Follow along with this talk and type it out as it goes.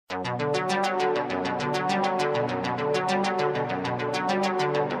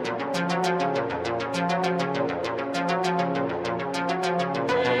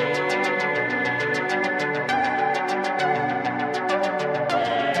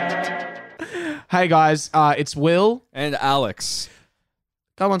Hey guys, it's Will. And Alex.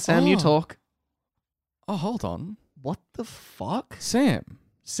 Go on, Sam, you talk. Oh, hold on. What the fuck? Sam.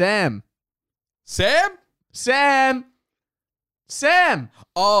 Sam. Sam? Sam. Sam.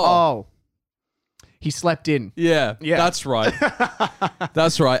 Oh. Oh. He slept in. Yeah, Yeah. that's right.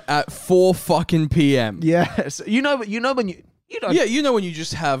 That's right. At 4 fucking p.m. Yes. You know when you don't. Yeah, you know when you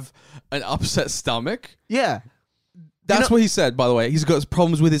just have an upset stomach? Yeah. That's what he said, by the way. He's got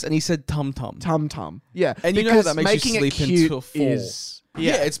problems with his, and he said tum-tum. Tum-tum. Yeah. And you know how Because that makes you making it sleep cute until 4. is...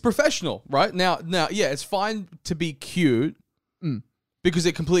 Yeah, it's professional, right? Now, yeah, it's fine to be cute because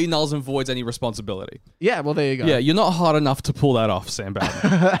it completely nulls and voids any responsibility. Yeah, well, there you go. Yeah, you're not hard enough to pull that off, Sam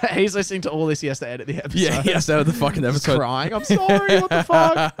Bowden. He's listening to all this. He has to edit the episode. Yeah, he has to have the fucking He's episode. crying. I'm sorry. What the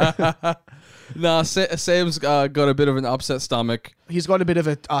fuck? Nah, Sam's got a bit of an upset stomach. He's got a bit of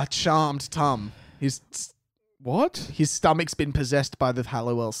a charmed tum. What? His stomach's been possessed by the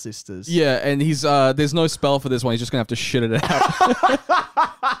Hallowell sisters. Yeah, and he's there's no spell for this one. He's just gonna have to shit it out.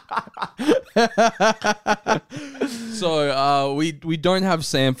 So we don't have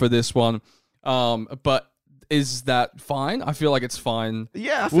Sam for this one. But is that fine? I feel like it's fine.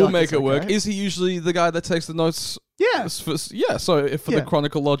 Yeah, I feel we'll like make it's it work. okay. Is he usually the guy that takes the notes? Yeah. Yeah, so if for the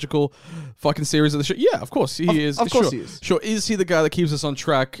chronological fucking series of the show, yeah, of course he is. Of course sure. he is. Sure, is he the guy that keeps us on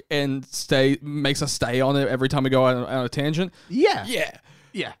track and makes us stay on it every time we go on a tangent? Yeah. Yeah.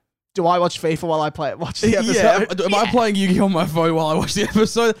 Yeah. Do I watch FIFA while I watch the episode? Yeah. Am I playing Yu-Gi-Oh on my phone while I watch the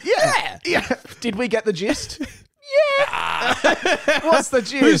episode? Yeah. Yeah. Did we get the gist? Yeah. What's the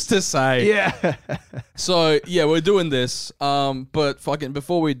gist? Who's to say? Yeah. So, yeah, we're doing this. But fucking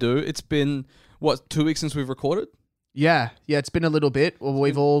before we do, it's been, 2 weeks since we've recorded? Yeah. Yeah, it's been a little bit. Well,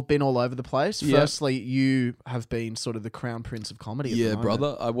 we've all been all over the place. Yeah. Firstly, you have been sort of the crown prince of comedy at the Yeah, moment.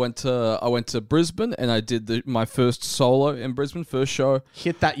 brother. I went to Brisbane and I did my first solo in Brisbane, first show.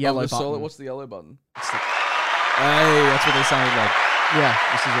 Hit that yellow button. Solo. What's the yellow button? Hey, that's what they sounded like. Yeah,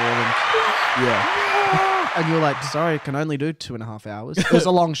 this is Auburn. Yeah. And you're like, sorry, I can only do 2.5 hours. It was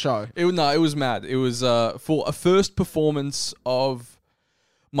a long show. It was mad. It was for a first performance of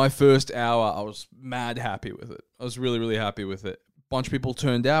my first hour. I was mad happy with it. I was really, really happy with it. Bunch of people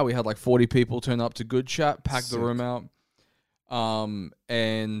turned out. We had like 40 people turn up to Good Chat, packed the room out.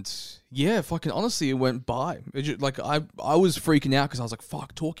 And yeah, fucking honestly, it went by. I was freaking out because I was like,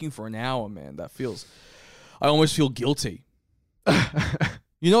 fuck, talking for an hour, man. I almost feel guilty.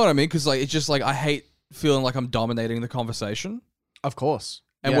 You know what I mean? Because like it's just like I hate feeling like I'm dominating the conversation. Of course.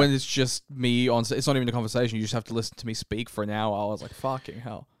 And Yeah. when it's just me it's not even a conversation. You just have to listen to me speak for an hour. I was like, fucking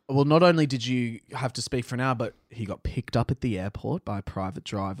hell. Well, not only did you have to speak for an hour, but he got picked up at the airport by a private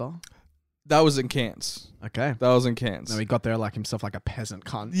driver. That was in Cairns. Okay. That was in Cairns. No, he got there like himself like a peasant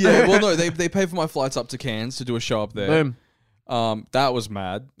cunt. Yeah, well, no, they paid for my flights up to Cairns to do a show up there. Boom. That was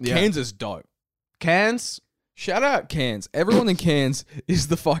mad. Yeah. Cairns is dope. Cairns? Shout out Cairns. Everyone in Cairns is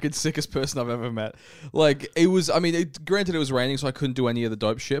the fucking sickest person I've ever met. Like, it was, I mean, granted it was raining, so I couldn't do any of the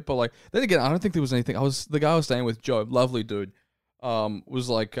dope shit, but like, then again, I don't think there was anything. The guy I was staying with, Joe, lovely dude, was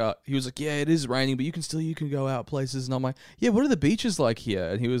like, he was like, yeah, it is raining, but you can go out places. And I'm like, yeah, what are the beaches like here?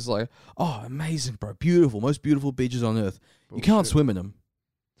 And he was like, oh, amazing, bro. Beautiful. Most beautiful beaches on earth. You can't swim in them.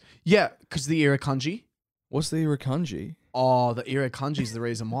 Yeah, because the Irukandji. What's the Irukandji? Oh, the Irukandji's the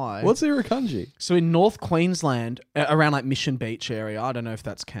reason why. What's the Irukandji? So in North Queensland, around like Mission Beach area, I don't know if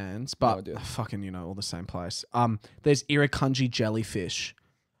that's Cairns, but No idea. fucking, all the same place. There's Irukandji jellyfish.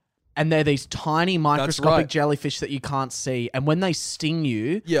 And they're these tiny microscopic right. jellyfish that you can't see. And when they sting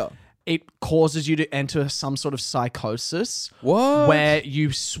you, Yeah. it causes you to enter some sort of psychosis What? where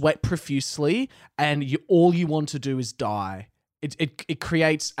you sweat profusely and all you want to do is die. It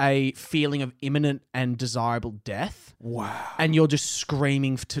creates a feeling of imminent and desirable death. Wow. And you're just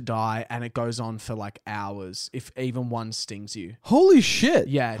screaming to die, and it goes on for like hours if even one stings you. Holy shit.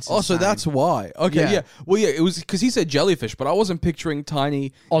 Yeah, it's so insane. that's why. Okay, Yeah. yeah. Well, yeah, it was because he said jellyfish, but I wasn't picturing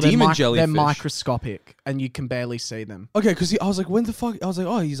tiny They're demon jellyfish. They're microscopic, and you can barely see them. Okay, because I was like, when the fuck? I was like,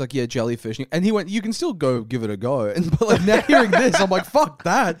 oh, he's like, yeah, jellyfish. And he went, you can still go give it a go. And but like now hearing this, I'm like, fuck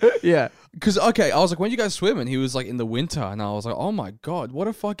that. Yeah. Because, okay, I was like, when you guys swim? And he was like, in the winter. And I was like, oh my God, what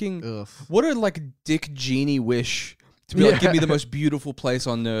a fucking, Ugh. what a like dick genie wish to be like, give me the most beautiful place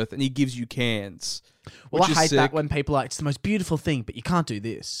on earth. And he gives you cans. Well, I which is hate sick. that when people are like, it's the most beautiful thing, but you can't do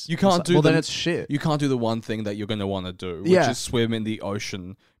this. You can't It's like, do well, the- then it's shit. You can't do the one thing that you're going to want to do, which Yeah. is swim in the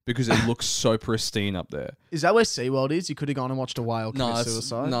ocean because it looks so pristine up there. Is that where SeaWorld is? You could have gone and watched a whale commit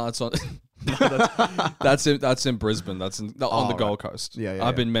suicide. No, it's on. That's in Brisbane. That's on the right. Gold Coast. Yeah,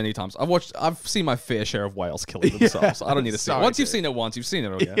 I've been many times. I've seen my fair share of whales killing themselves. I don't need to see it. Sorry, Once you've dude. seen it once, you've seen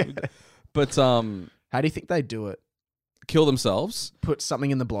it again. But How do you think they do it? kill themselves. Put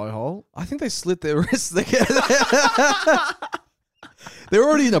something in the blowhole. I think they slit their wrists. They're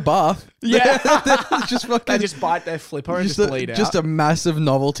already in a bath. Yeah. They're just fucking. They just bite their flipper and just bleed out. Just a massive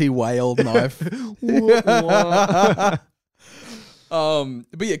novelty whale knife. But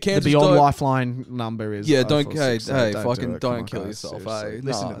yeah, the cancer's Beyond dope. Lifeline number is Don't do fucking it. Come on, kill guys, yourself. seriously. Eh?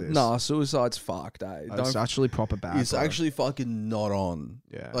 Listen to this. Nah, suicide's fucked. It's actually proper bad. It's bro. actually fucking not on.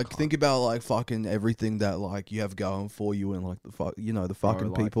 Yeah, Like think about like fucking everything that like you have going for you and like the the fucking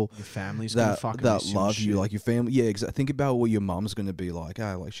Bro, like, people your family's gonna that fucking that miss you love and you, shit. like your family. Yeah, exactly. Think about what your mom's gonna be like.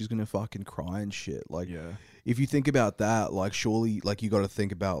 Like she's gonna fucking cry and shit. Like Yeah, if you think about that, like surely like you got to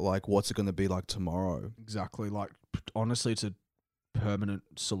think about like what's it gonna be like tomorrow. exactly. Like honestly, it's a permanent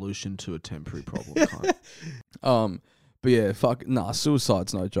solution to a temporary problem. Cunt. But yeah,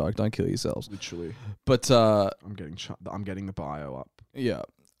 suicide's no joke. Don't kill yourselves. Literally, But I'm getting the bio up. yeah.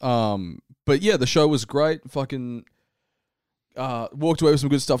 But yeah, the show was great. Fucking walked away with some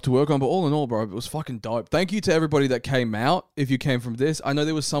good stuff to work on. But all in all, bro, it was fucking dope. Thank you to everybody that came out. If you came from this, I know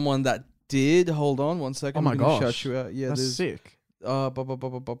there was someone that did. Hold on, 1 second. Oh my I'm gonna gosh. shout you out. Yeah, That's there's sick.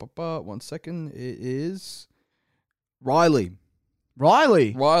 1 second. It is Riley.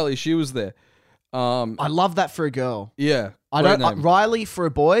 Riley, She was there. I love that for a girl. Yeah, I great don't. name. Riley for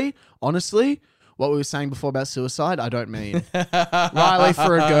a boy. Honestly, what we were saying before about suicide, I don't mean. Riley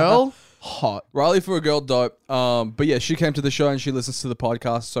for a girl, hot. Riley for a girl, dope. But yeah, she came to the show and she listens to the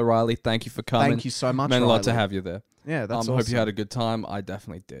podcast. So Riley, thank you for coming. Thank you so much. Meant a lot to Riley. have you there. Yeah, that's awesome. Hope you had a good time. I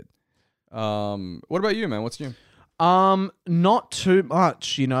definitely did. What about you, man? What's new? Not too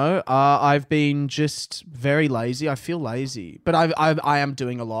much, you know. I've been just very lazy. I feel lazy, but I am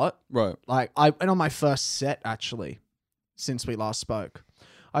doing a lot. Right. Like I went on my first set actually, since we last spoke.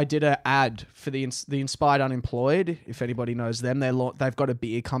 I did an ad for the Inspired Unemployed. If anybody knows them, they've got a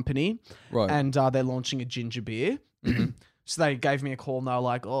beer company, Right. and they're launching a ginger beer. So they gave me a call and they were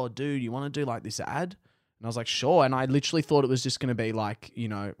like, "Oh, dude, you want to do like this ad?" And I was like, "Sure." And I literally thought it was just going to be like, you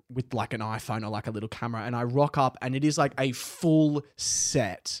know, with like an iPhone or like a little camera. And I rock up and it is like a full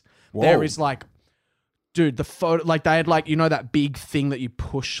set. Whoa. There is like, dude, the photo, like they had like, you know, that big thing that you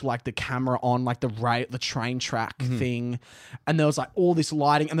push like the camera on, like the train track thing. And there was like all this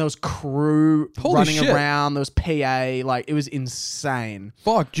lighting and there was crew Holy running shit. around. There was PA, like it was insane.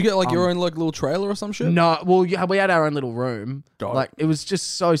 Fuck. Did you get like your own like little trailer or some shit? No, well, yeah, we had our own little room. Dope. Like it was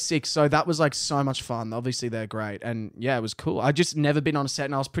just so sick. So that was like so much fun. Obviously, they're great, and yeah, it was cool. I just never been on a set,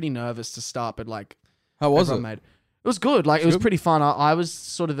 and I was pretty nervous to start, but like, How was it? everyone it was good. Like it was good? pretty fun. I was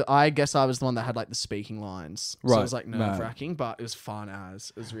sort of, I guess I was the one that had like the speaking lines. So Right. it was like nerve wracking, but it was fun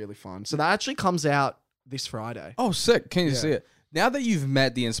it was really fun. So that actually comes out this Friday. Oh, sick. Can you Yeah. see it? Now that you've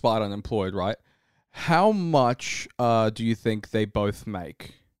met the Inspired Unemployed, right? How much do you think they both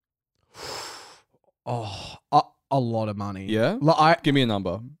make? Oh, a lot of money. Yeah? Like, Give me a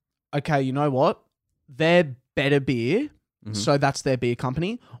number. okay, you know what? Their Better Beer, so that's their beer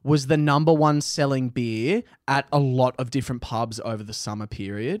company, was the number one selling beer at a lot of different pubs over the summer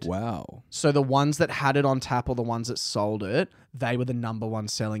period. Wow. So the ones that had it on tap or the ones that sold it, they were the number one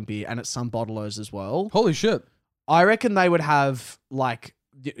selling beer, and at some bottlers as well. Holy shit. I reckon they would have like,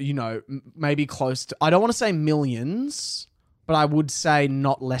 you know, maybe close to, I don't want to say millions, but I would say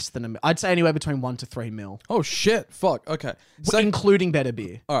not less than I'd say anywhere between 1 to 3 mil, Oh shit. Fuck. Okay. including Better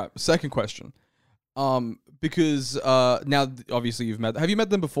Beer. All right. Second question. Because now obviously have you met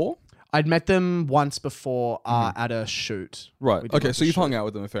them before? I'd met them once before at a shoot. Right. We did Okay. like So a you've shoot. hung out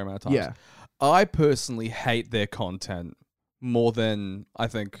with them a fair amount of times. Yeah. I personally hate their content more than I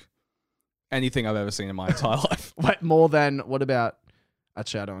think anything I've ever seen in my entire life. Wait, more than, what about,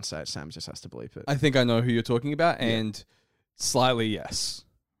 actually, I don't want to say it. Sam just has to bleep it. I think I know who you're talking about, and slightly yes.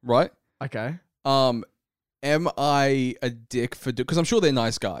 Right? Okay. Am I a dick for because I'm sure they're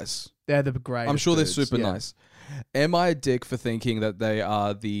nice guys. They're the great. I'm sure they're super nice. Am I a dick for thinking that they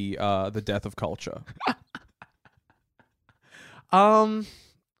are the death of culture?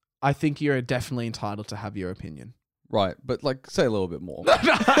 I think you're definitely entitled to have your opinion. Right, but like say a little bit more.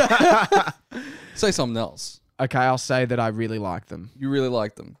 Say something else. Okay, I'll say that I really like them. You really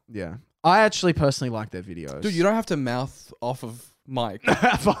like them. Yeah. I actually personally like their videos. Dude, you don't have to mouth off of mic.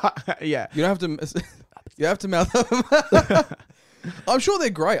 yeah. You don't have to you have to mouth I'm sure they're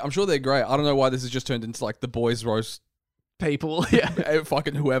great. I don't know why this has just turned into like the boys roast People. Yeah.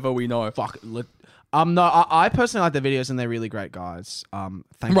 fucking whoever we know. Fuck. No, I personally like their videos and they're really great guys. Thank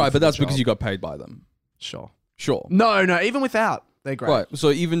you Right, for but the that's because job. you got paid by them. Sure. Sure. No, even without, they're great. Right. So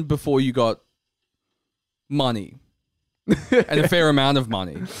even before you got money, and a fair amount of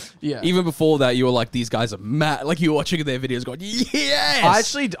money. Yeah. Even before that, you were like, these guys are mad. Like, you were watching their videos going,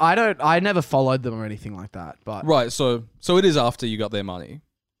 yes! I never followed them or anything like that, but Right, so it is after you got their money.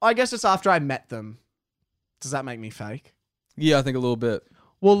 I guess it's after I met them. Does that make me fake? Yeah, I think a little bit.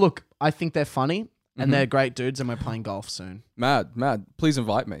 Well, look, I think they're funny and they're great dudes, and we're playing golf soon. Mad. Please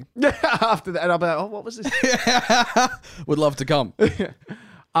invite me. After that, and I'll be like, oh, what was this? Would love to come.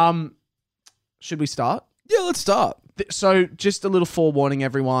 Should we start? Yeah, let's start. So, just a little forewarning,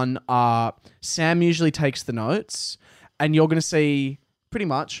 everyone. Sam usually takes the notes, and you're going to see pretty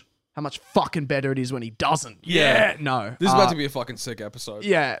much how much fucking better it is when he doesn't. Yeah. No. This is about to be a fucking sick episode.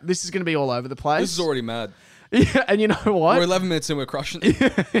 Yeah, this is going to be all over the place. This is already mad. Yeah, and you know what? We're 11 minutes in, we're crushing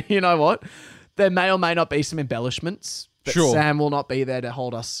it. You know what? There may or may not be some embellishments that Sure. Sam will not be there to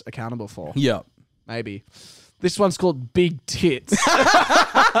hold us accountable for. Yeah. Maybe. This one's called Big Tits.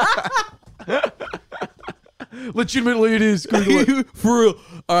 Legitimately, it is. Google it. For real.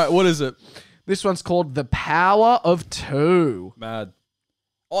 All right, what is it? This one's called The Power of Two. Mad.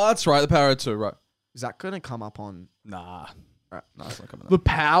 Oh, that's right. The power of two, right? Is that going to come up on... Nah. Right. No, it's not coming up. The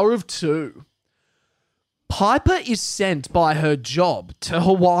Power of Two. Piper is sent by her job to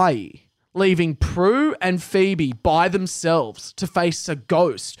Hawaii, leaving Prue and Phoebe by themselves to face a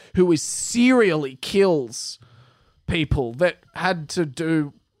ghost who is serially kills people that had to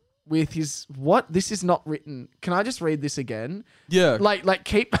do with his... What? This is not written. Can I just read this again? Yeah. Like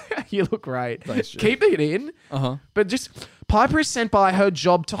keep... You look great. Thanks, Jim. Keep it in. Uh-huh. But just... Piper is sent by her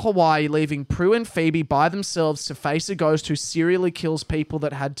job to Hawaii, leaving Prue and Phoebe by themselves to face a ghost who serially kills people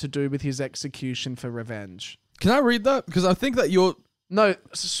that had to do with his execution for revenge. Can I read that? Because I think that you're... No,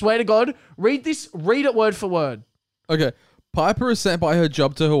 swear to God, read it word for word. Okay. Piper is sent by her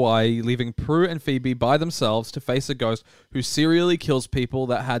job to Hawaii, leaving Prue and Phoebe by themselves to face a ghost who serially kills people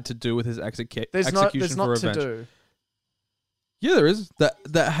that had to do with his execution There's for not revenge. to do. Yeah, there is.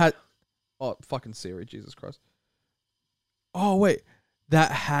 That had... Oh, fucking Siri, Jesus Christ. Oh, wait.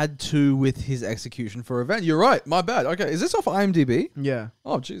 That had to with his execution for revenge. You're right. My bad. Okay. Is this off IMDb? Yeah.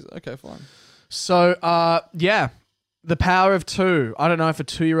 Oh, jeez. Okay, fine. So, yeah. The Power of Two. I don't know if a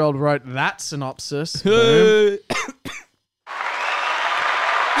 2-year-old wrote that synopsis. Boom. But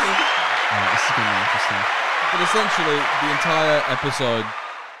This is going to be interesting. essentially, the entire episode,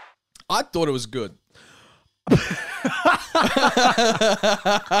 I thought it was good.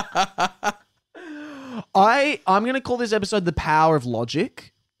 I'm going to call this episode The Power of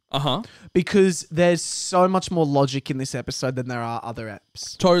Logic Uh-huh. because there's so much more logic in this episode than there are other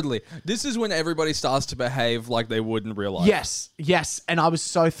eps. Totally. This is when everybody starts to behave like they would in real life. Yes. And I was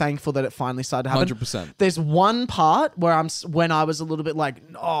so thankful that it finally started to happen. 100%. There's one part where when I was a little bit like,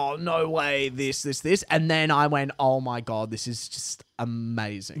 oh, no way, this. And then I went, oh my God, this is just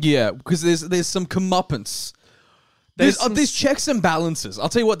amazing. Yeah, because there's some comeuppance. There's checks and balances. I'll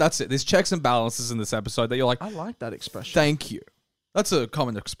tell you what, that's it. There's checks and balances in this episode that you're like, I like that expression. thank you. That's a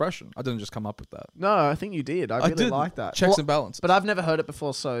common expression. I didn't just come up with that. No, I think you did. I really did. like that. Checks and balances. But I've never heard it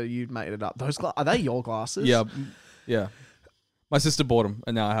before, so you made it up. Those are they your glasses? Yeah. My sister bought them,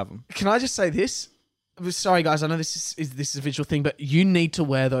 and now I have them. Can I just say this? Sorry, guys. I know this is a visual thing, but you need to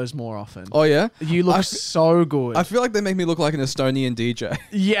wear those more often. Oh, yeah? You look so good. I feel like they make me look like an Estonian DJ.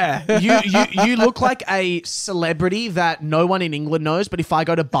 Yeah, you look like a celebrity that no one in England knows, but if I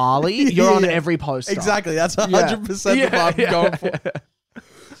go to Bali, you're on every poster. Exactly. That's 100% the vibe I'm going for.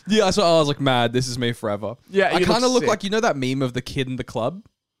 Yeah, so I was like, mad, this is me forever. Yeah, I you kind of look look sick. like, you know that meme of the kid in the club?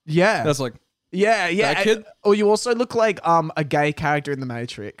 Yeah. That's like, yeah. that kid? Or you also look like a gay character in The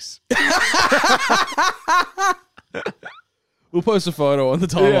Matrix. we'll post a photo on the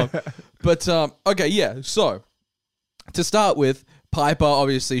timeline. But, okay, yeah. So, to start with, Piper,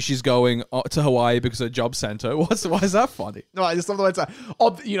 obviously, she's going to Hawaii because her job sent her. Why is that funny? No, I just love the way it's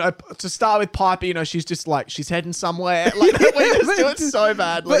like, to start with Piper, she's just like, she's heading somewhere. Like, we just do it so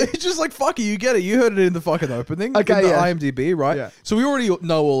badly. But it's just like, fuck you get it. You heard it in the fucking opening. Okay, in the yeah. IMDb, right? Yeah. So we already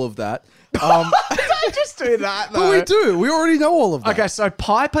know all of that. Don't just do that, though. But we do. We already know all of that. Okay, so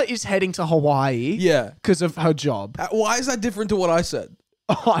Piper is heading to Hawaii. Yeah. Because of her job. Why is that different to what I said?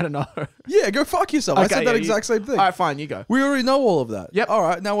 Oh, I don't know. Yeah, go fuck yourself. I said that exact same thing. All right, fine, you go. We already know all of that. Yep. All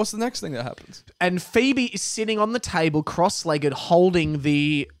right, now what's the next thing that happens? And Phoebe is sitting on the table, cross-legged, holding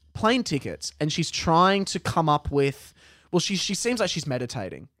the plane tickets, and she's trying to come up with... Well, she seems like she's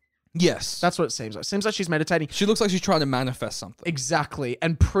meditating. Yes. That's what it seems like. It seems like she's meditating. She looks like she's trying to manifest something. Exactly.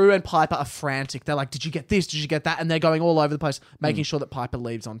 And Prue and Piper are frantic. They're like, did you get this? Did you get that? And they're going all over the place, making sure that Piper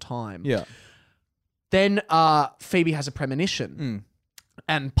leaves on time. Yeah. Then Phoebe has a premonition.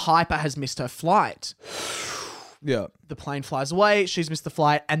 And Piper has missed her flight. Yeah. The plane flies away. She's missed the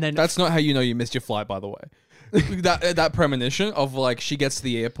flight. And then... That's not how you know you missed your flight, by the way. that premonition of like she gets to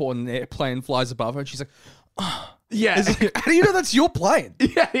the airport and the airplane flies above her and she's like, Yeah. it's like, how do you know that's your plane?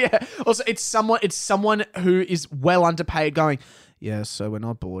 Yeah. Also, it's someone who is well underpaid going, yeah, so we're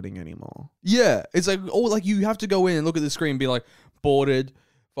not boarding anymore. Yeah, it's like, oh, like you have to go in and look at the screen and be like, boarded,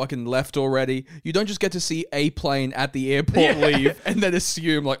 fucking left already. You don't just get to see a plane at the airport leave and then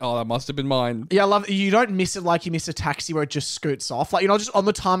assume like, oh, that must have been mine. Yeah, I love it. You don't miss it like you miss a taxi where it just scoots off. Like, you're not just on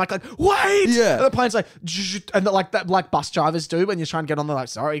the tarmac like, wait! Yeah. And the plane's like, and like that, like bus drivers do when you're trying to get on, they're like,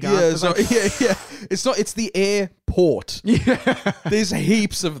 sorry, guys. Yeah, It's so, like, yeah. It's the airport. yeah. There's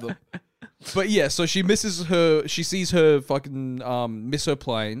heaps of them. But yeah, so she sees her fucking miss her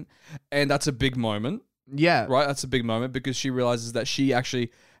plane, and that's a big moment, Yeah. right? That's a big moment because she realizes that she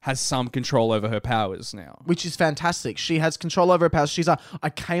actually has some control over her powers now. Which is fantastic. She has control over her powers. She's like,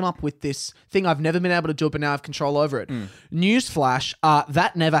 I came up with this thing. I've never been able to do it, but now I have control over it. Newsflash,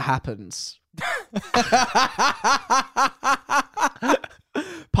 that never happens.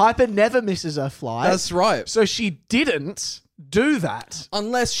 Piper never misses her flight. That's right. So she didn't do that.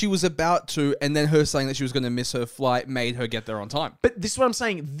 Unless she was about to, and then her saying that she was going to miss her flight made her get there on time. But this is what I'm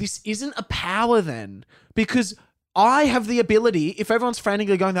saying. This isn't a power then. Because I have the ability, if everyone's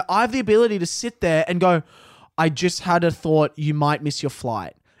frantically going there, I have the ability to sit there and go, I just had a thought you might miss your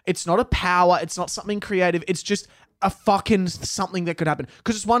flight. It's not a power. It's not something creative. It's just a fucking something that could happen.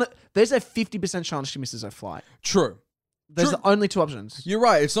 Because there's a 50% chance she misses her flight. True. There's the only two options. You're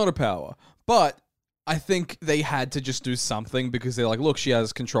right. It's not a power. But I think they had to just do something because they're like, look, she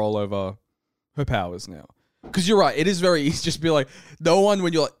has control over her powers now. Because you're right, it is very easy to just be like, no one,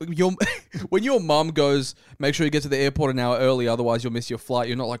 when when your mum goes, make sure you get to the airport an hour early, otherwise you'll miss your flight.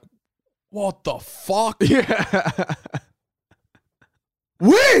 You're not like, what the fuck? Yeah.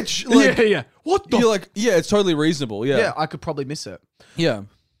 Which? Like, yeah. What the? You're like, yeah, it's totally reasonable. Yeah. Yeah, I could probably miss it. Yeah.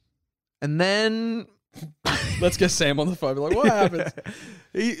 And then Let's get Sam on the phone. Be like, what happened?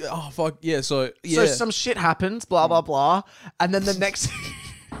 Oh, fuck. Yeah, so, yeah. So some shit happens, blah, blah, blah. And then the next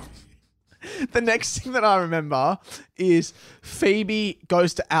thing that I remember is Phoebe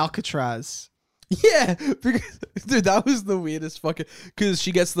goes to Alcatraz. Yeah. Because, dude, that was the weirdest fucking... Because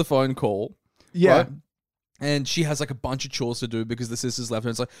she gets the phone call. Yeah. Right? And she has like a bunch of chores to do because the sister's left her.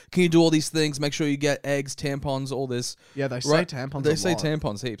 It's like, can you do all these things? Make sure you get eggs, tampons, all this. Yeah, they say tampons They a say lot.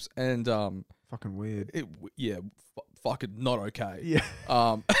 tampons heaps. And, Fucking weird. fucking not okay. Yeah.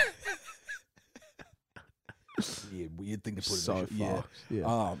 Weird thing to put So in the fucked.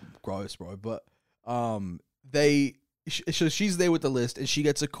 Yeah. gross, bro. But so she's there with the list, and she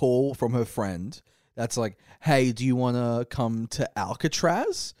gets a call from her friend that's like, "Hey, do you want to come to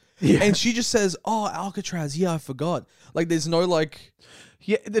Alcatraz?" Yeah. And she just says, "Oh, Alcatraz. Yeah, I forgot." Like, there's no like.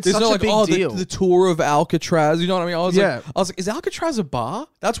 Yeah, it's There's such no a like, big oh, deal. the tour of Alcatraz. You know what I mean? I was Yeah. like, is Alcatraz a bar?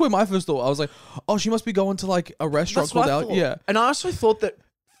 That's where my first thought. I was like, oh, she must be going to like a restaurant That's what called I Al. thought. Yeah. And I also thought that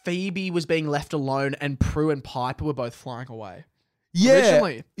Phoebe was being left alone and Prue and Piper were both flying away. Yeah,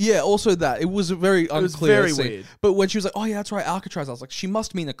 Originally. yeah. Also, that it was a very unclear. was very scene. weird. But when she was like, "Oh yeah, that's right, Alcatraz," I was like, "She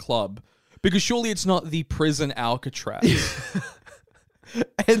must mean a club, because surely it's not the prison Alcatraz."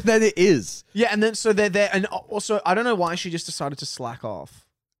 And then it is. Yeah, and then so they're there, and also I don't know why she just decided to slack off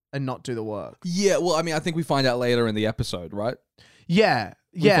and not do the work. Yeah. Well, I mean, I think we find out later in the episode, right? Yeah,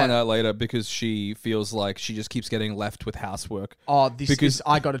 We find yeah. out later because she feels like she just keeps getting left with housework. Oh, Because-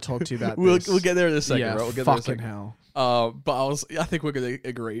 I got to talk to you about We'll this. get there in a second, yeah, right? We'll get there in a fucking second. hell. But I think we're going to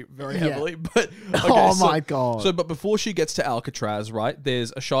agree very Yeah. heavily. But okay, Oh so- my God. So, but before she gets to Alcatraz, right?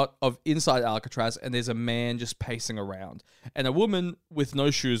 There's a shot of inside Alcatraz, and there's a man just pacing around, and a woman with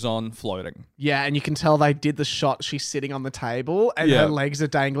no shoes on floating. Yeah, and you can tell they did the shot. She's sitting on the table, and Yeah. her legs are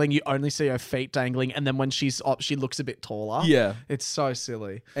dangling. You only see her feet dangling, and then when she's up, she looks a bit taller. Yeah, It's so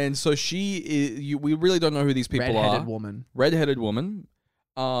silly. and so she is. We really don't know who these people Red-headed are. woman. Redheaded woman.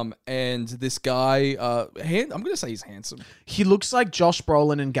 And this guy, I'm gonna say he's handsome. He looks like Josh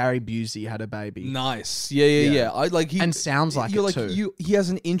Brolin and Gary Busey had a baby. Nice. Yeah. I like he And sounds like you're it like too. he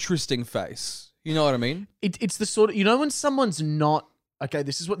has an interesting face. You know what I mean? It's the sort of, you know, when someone's not okay.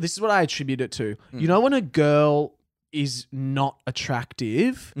 This is what I attribute it to. Mm. You know, when a girl is not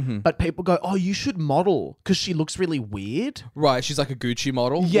attractive, Mm-hmm. but people go, "Oh, you should model because she looks really weird." Right, she's like a Gucci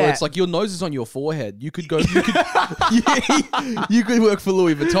model. Yeah. Where it's like your nose is on your forehead. You could go. You could work for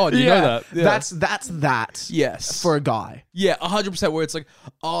Louis Vuitton. You know that. Yeah. That's that. yes For a guy. yeah, 100%. Where it's like,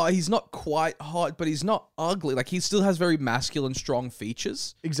 oh, he's not quite hot, but he's not ugly. Like he still has very masculine, strong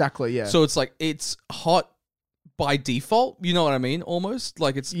features. Exactly. Yeah. So it's like it's hot by default. You know what I mean? Almost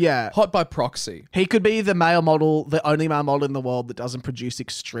like it's yeah. hot by proxy. He could be the male model, the only male model in the world that doesn't produce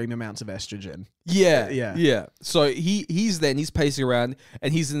extreme amounts of estrogen. Yeah. So he's pacing around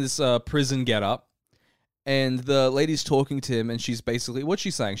and he's in this prison getup, and the lady's talking to him, and she's basically, what's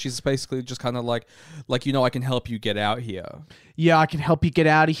she saying? She's basically just kind of like, I can help you get out here. Yeah, I can help you get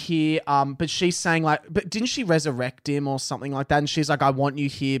out of here. But she's saying like, but didn't she resurrect him or something like that? And she's like, I want you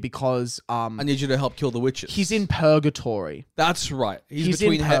here because I need you to help kill the witches. he's in purgatory. That's right. He's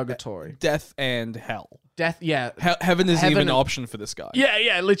between in purgatory. death and hell. Death, yeah. Heaven isn't even an and- option for this guy.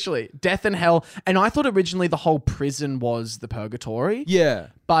 Yeah, literally. Death and hell. And I thought originally the whole prison was the purgatory. Yeah.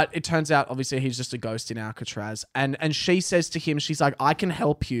 But it turns out, obviously, he's just a ghost in Alcatraz. And she says to him, she's like, I can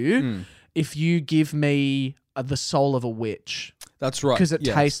help you if you give me the soul of a witch. That's right. Because it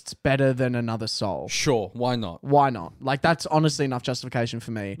Yes. tastes better than another soul. Sure, why not? Why not? Like, that's honestly enough justification for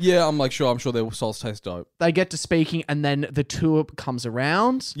me. Yeah, I'm sure their souls taste dope. They get to speaking, and then the tour comes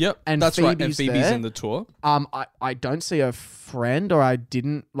around. Yep, And that's right. And Phoebe's Phoebe's there. in the tour. I don't see her friend, or I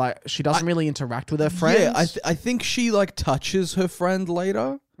didn't, like, she doesn't really interact with her friends. Yeah, I think she like touches her friend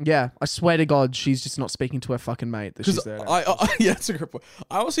later. Yeah, I swear to God, she's just not speaking to her fucking mate that she's Because there. yeah, that's a great point.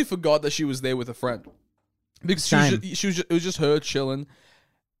 I honestly forgot that she was there with a friend because Same. it was just her chilling.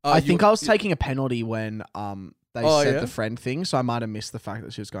 I think I was taking a penalty when they Oh, said yeah? the friend thing, so I might have missed the fact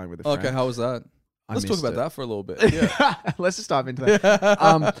that she was going with a friend. Okay, how was that? I Let's talk missed about it. that for a little bit. Yeah. Let's just dive into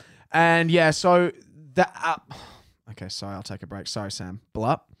that. And yeah, so that. Okay, sorry, I'll take a break. Sorry, Sam.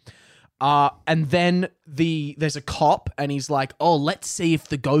 Blup. And then there's a cop, and he's like, "Oh, let's see if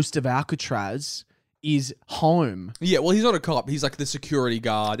the ghost of Alcatraz is home." Yeah, well, he's not a cop. He's like the security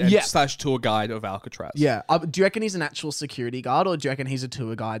guard and Yeah. / tour guide of Alcatraz. Yeah. Do you reckon he's an actual security guard, or do you reckon he's a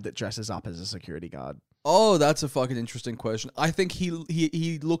tour guide that dresses up as a security guard? Oh, that's a fucking interesting question. I think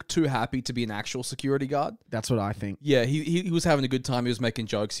he looked too happy to be an actual security guard. That's what I think. Yeah, he was having a good time. He was making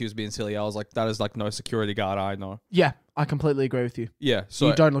jokes. He was being silly. I was like, that is like no security guard I know. Yeah, I completely agree with you. Yeah, so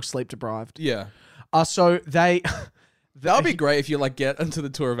You don't look sleep deprived. yeah. So they. That would be great if you like get into the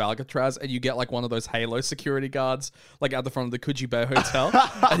tour of Alcatraz and you get like one of those Halo security guards like out the front of the Coogee Bay Hotel,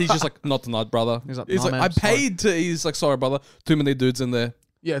 and he's just like, "Not tonight, brother." He's like, "Nah, man, "I sorry." paid to." He's like, "Sorry, brother, too many dudes in there.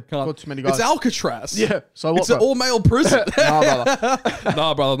 Yeah, Can't." got too many guys. It's Alcatraz. Yeah, so what? It's an bro? all-male prison. Nah, brother.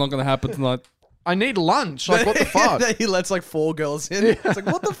 Nah, brother, not gonna happen tonight. I need lunch. Like, what the fuck? Then he lets like 4 girls in. It's like,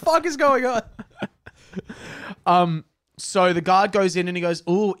 what the fuck is going on? So the guard goes in and he goes,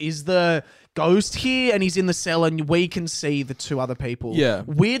 "Ooh, is the ghost here?" And he's in the cell, and we can see the 2 other people. Yeah.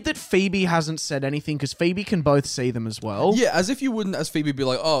 Weird that Phoebe hasn't said anything, because Phoebe can both see them as well. Yeah, as if you wouldn't, as Phoebe, be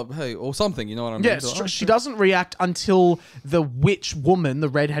like, "Oh, hey," or something. You know what I mean? Yeah, So, she doesn't react until the witch woman, the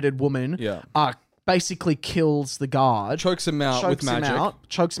redheaded woman, Yeah. basically kills the guard. chokes him out with magic.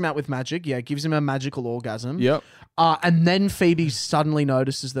 Chokes him out with magic. Yeah, gives him a magical orgasm. Yep. And then Phoebe suddenly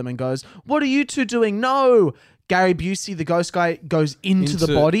notices them and goes, "What are you 2 doing?" No. Gary Busey, the ghost guy, goes into the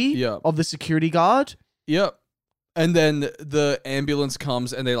body yeah. of the security guard. Yep. And then the ambulance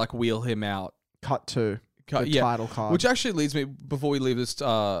comes and they like wheel him out. Cut to the Yeah. title card. Which actually leads me, before we leave this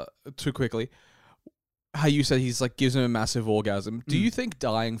too quickly, how you said he's like gives him a massive orgasm. Do you think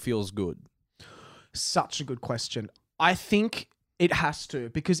dying feels good? Such a good question. I think it has to,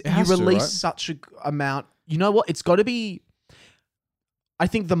 because has you to, release right? such a amount. You know what? It's got to be, I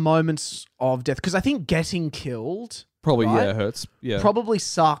think, the moments of death, because I think getting killed Probably, right? yeah, it hurts. Yeah. probably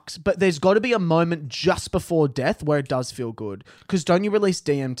sucks, but there's got to be a moment just before death where it does feel good. Because don't you release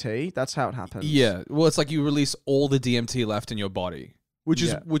DMT? That's how it happens. Yeah. Well, it's like you release all the DMT left in your body, which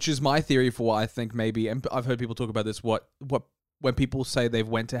Yeah. is my theory for what I think maybe, and I've heard people talk about this, what when people say they've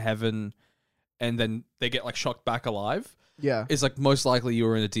went to heaven and then they get like shocked back alive, Yeah. it's like most likely you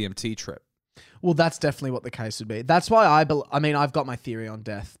were in a DMT trip. Well, that's definitely what the case would be. That's why I mean, I've got my theory on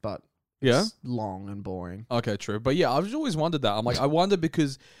death, but Yeah? it's long and boring. Okay, true. But yeah, I've always wondered that. I'm like, I wonder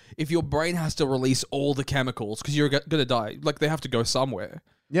because if your brain has to release all the chemicals because you're going to die, like they have to go somewhere.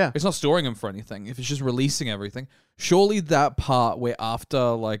 Yeah. It's not storing them for anything. If it's just releasing everything, surely that part where after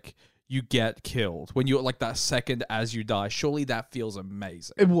like you get killed, when you're like that second as you die, surely that feels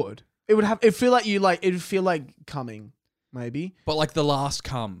amazing. It would. It would have. It feel like you like. It would feel like coming. Maybe But like the last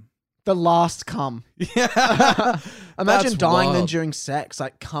come. the last come. Yeah. Imagine That's dying then wild. during sex,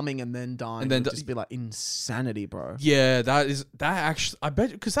 like coming and then dying, And then would just be like insanity, bro. Yeah, that actually, I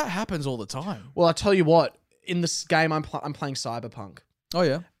bet, because that happens all the time. Well, I tell you what. In this game, I'm playing Cyberpunk. Oh,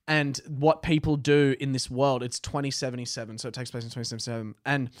 yeah. And what people do in this world, it's 2077, so it takes place in 2077.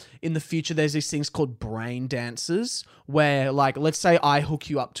 And in the future, there's these things called brain dances, where, like, let's say I hook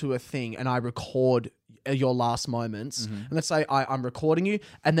you up to a thing and I record your last moments. And let's say I'm recording you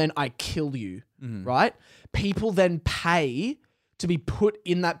and then I kill you, right? People then pay to be put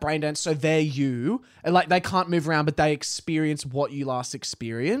in that brain dance, so they're you. And, like, they can't move around, but they experience what you last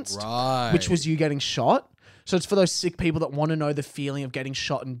experienced, Right. which was you getting shot. So it's for those sick people that want to know the feeling of getting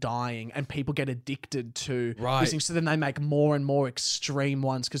shot and dying, and people get addicted to Right. using. So then they make more and more extreme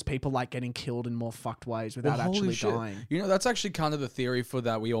ones because people like getting killed in more fucked ways without Well, holy actually shit. dying. You know, that's actually kind of the theory for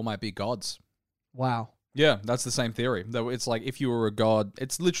that we all might be gods. Wow. Yeah, that's the same theory. Though it's like if you were a god,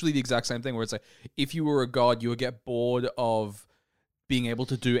 it's literally the exact same thing where it's like if you were a god, you would get bored of being able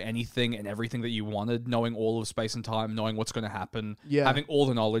to do anything and everything that you wanted, knowing all of space and time, knowing what's going to happen, Yeah. having all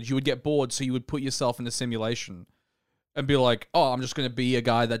the knowledge. You would get bored, so you would put yourself in a simulation and be like, oh, I'm just going to be a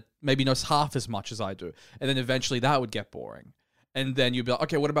guy that maybe knows half as much as I do. And then eventually that would get boring. And then you'd be like,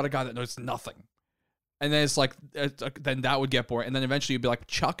 okay, what about a guy that knows nothing? And then it's like then that would get boring. And then eventually you'd be like,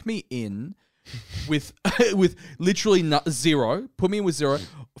 chuck me in with with literally zero. Put me in with zero.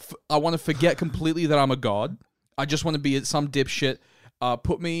 I want to forget completely that I'm a god. I just want to be some dipshit.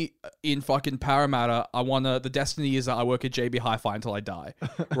 Put me in fucking Parramatta. The destiny is that I work at JB Hi-Fi until I die,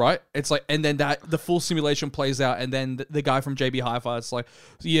 right? It's like, and then the full simulation plays out, and then the guy from JB Hi-Fi, it's like,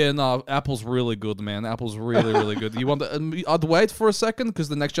 yeah, no, Apple's really good, man. Apple's really, really good. You want I'd wait for a second because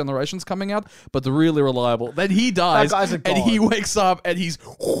the next generation's coming out, but they're really reliable. Then he dies, That guy's a and he god. wakes up, and he's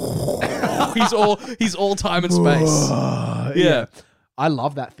all time and space. Yeah, I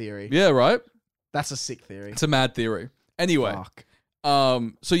love that theory. yeah, right. That's a sick theory. It's a mad theory. Anyway. Fuck.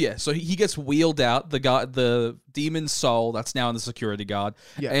 So he gets wheeled out, the demon soul that's now in the security guard.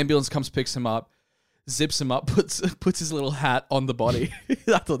 Yeah. Ambulance comes, picks him up, zips him up, puts his little hat on the body. I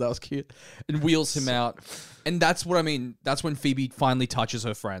thought that was cute. And wheels him out. And that's what I mean. That's when Phoebe finally touches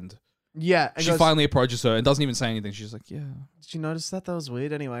her friend. Yeah. and She goes, finally approaches her and doesn't even say anything. She's like, yeah. Did you notice that? That was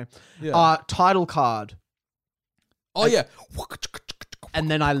weird. Anyway. Yeah. Title card. Oh, yeah. And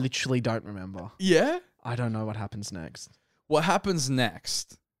then I literally don't remember. Yeah? I don't know what happens next. What happens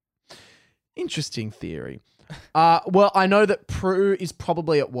next? Interesting theory. Well, I know that Prue is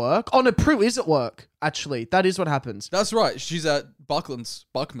probably at work. Oh, no, Prue is at work, actually. That is what happens. That's right. She's at Buckland's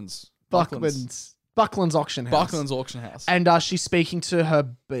Auction House. Buckland's auction house. And she's speaking to her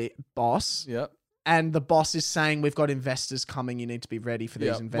boss. Yeah. And the boss is saying, we've got investors coming. You need to be ready for these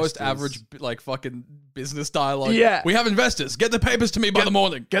Yeah, investors. most average, like, fucking business dialogue. Yeah. We have investors. Get the papers to me by the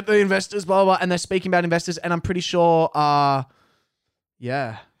morning. Get the investors, blah, blah, blah. And they're speaking about investors. And I'm pretty sure,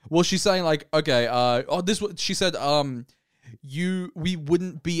 yeah. Well, she's saying, like, okay, she said, we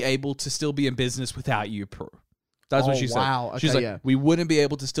wouldn't be able to still be in business without you, Prue. That's what she said. Wow. She's Okay, like, yeah. we wouldn't be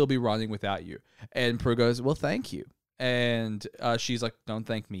able to still be running without you. And Prue goes, well, thank you. And she's like, don't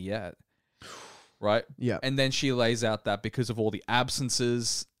thank me yet. Right? Yeah. And then she lays out that because of all the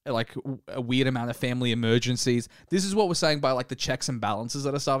absences, like a weird amount of family emergencies. This is what we're saying by like the checks and balances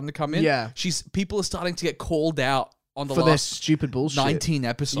that are starting to come in. Yeah. People are starting to get called out on the For their last stupid bullshit. 19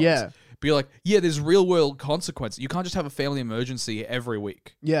 episodes. Yeah. Be like, yeah, there's real world consequences. You can't just have a family emergency every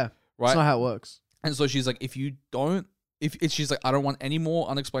week. Yeah. Right? That's not how it works. And so she's like, she's like, I don't want any more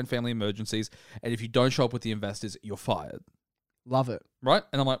unexplained family emergencies. And if you don't show up with the investors, you're fired. Love it. Right?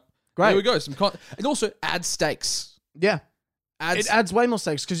 And I'm like, Great. there we go. And also add stakes. Yeah. Adds, It adds way more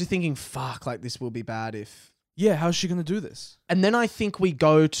stakes because you're thinking, fuck, like this will be bad if... yeah, how's she going to do this? And then I think we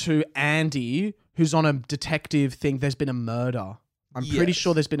go to Andy, who's on a detective thing. There's been a murder. I'm pretty Yes.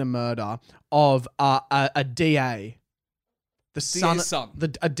 sure there's been a murder of a DA. The son.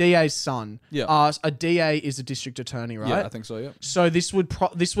 A DA's son. Yeah. A DA is a district attorney, right? Yeah, I think so, yeah. So this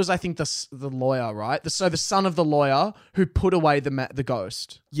was, I think, the lawyer, right? So the son of the lawyer who put away the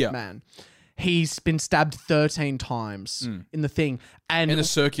ghost. Yeah. Man. He's been stabbed 13 times in the thing. And In a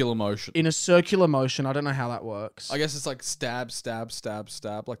circular motion. in a circular motion. I don't know how that works. I guess it's like stab, stab, stab,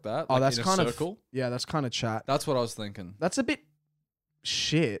 stab, like that. Oh, like that's in a kind circle. of... Yeah, that's kind of chat. That's what I was thinking. That's a bit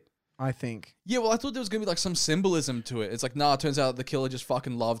shit, I think. Yeah, well, I thought there was going to be like some symbolism to it. It's like, nah, it turns out the killer just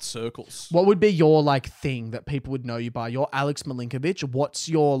fucking loved circles. What would be your, like, thing that people would know you by? You're Alex Milinkovic. What's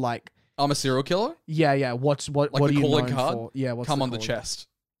your, like... I'm a serial killer? Yeah. What Like are the you calling known card? for? Yeah, what's Come the on the calling- chest.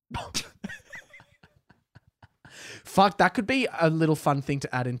 Fuck, that could be a little fun thing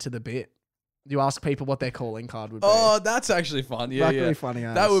to add into the bit. You ask people what their calling card would be. Oh, that's actually fun. Yeah, that yeah. could be funny.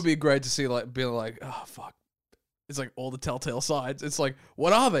 That would be great to see, like, being like, oh, fuck. It's like all the telltale signs. It's like,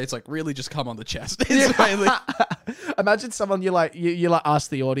 what are they? It's like, really just come on the chest. It's mainly... Imagine someone you like ask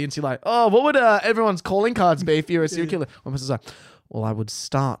the audience, you're like, oh, what would everyone's calling cards be if you're a serial killer? One person's like, well, I would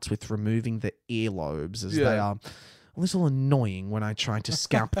start with removing the earlobes as they are a little annoying when I try to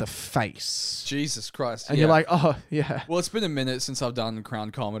scalp the face. Jesus Christ. And yeah. you're like, oh, yeah. Well, it's been a minute since I've done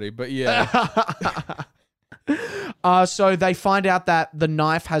Crown Comedy, but yeah. So they find out that the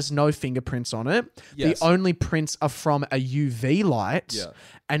knife has no fingerprints on it. Yes. The only prints are from a UV light. Yeah.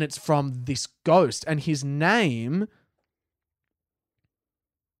 And it's from this ghost. And his name...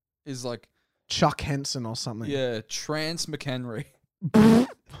 Is like Chuck Henson or something. Yeah, Trance McHenry.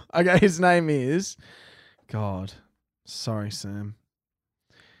 Okay, his name is... God. Sorry, Sam.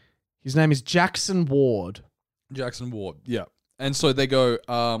 His name is Jackson Ward. Jackson Ward, yeah. And so they go,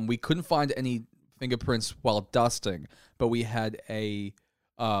 we couldn't find any fingerprints while dusting, but we had like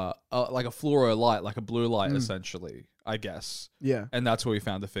a fluoro light, like a blue light, essentially, I guess. Yeah. And that's where we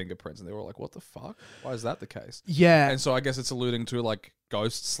found the fingerprints. And they were like, what the fuck? Why is that the case? Yeah. And so I guess it's alluding to, like,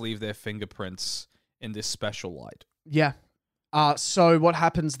 ghosts leave their fingerprints in this special light. Yeah. So what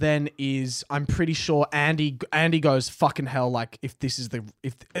happens then is I'm pretty sure Andy goes, fucking hell, like, if this is blah,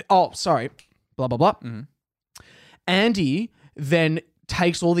 blah, blah. Mhm. Andy then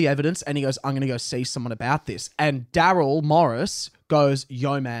takes all the evidence and he goes, I'm going to go see someone about this. And Daryl Morris goes,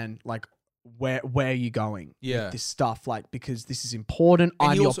 yo, man, like, where are you going Yeah. with this stuff? Like, because this is important.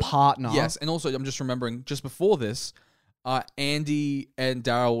 And I'm he your also- partner. Yes, and also I'm just remembering, just before this, Andy and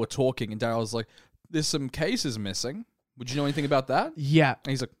Daryl were talking, and Daryl was like, there's some cases missing. Would you know anything about that? Yeah.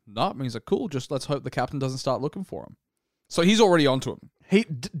 And he's like, no. And he's like, cool, just let's hope the captain doesn't start looking for him. So he's already onto him.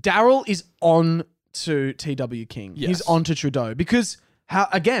 Daryl is on to TW King. Yes. He's on to Trudeau because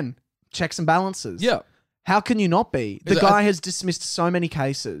checks and balances. Yeah. How can you not be? The guy has dismissed so many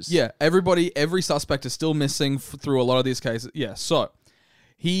cases. Yeah, every suspect is still missing through a lot of these cases. Yeah, so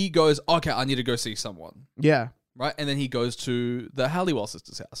he goes, okay, I need to go see someone. Yeah. Right? And then he goes to the Halliwell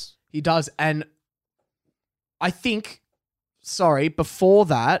sisters' house. He does. And I think, before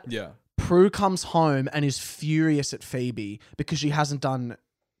that, Yeah. Prue comes home and is furious at Phoebe because she hasn't done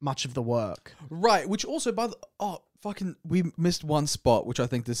much of the work. Right, which also, we missed one spot, which I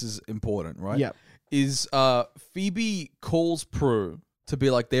think this is important, right? Yep. Is Phoebe calls Prue to be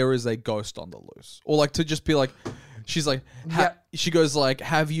like, there is a ghost on the loose. Or like to just be like, she's like, she goes like,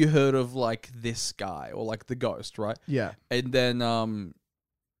 have you heard of like this guy? Or like the ghost, right? Yeah. And then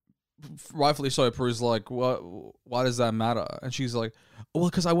rightfully so, Prue's like, why does that matter? And she's like, well,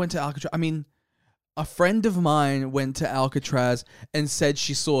 because I went to Alcatraz. I mean, a friend of mine went to Alcatraz and said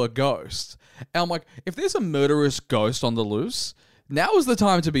she saw a ghost. And I'm like, if there's a murderous ghost on the loose, now is the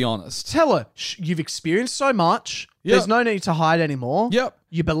time to be honest. Tell her, you've experienced so much. Yep. There's no need to hide anymore. Yep.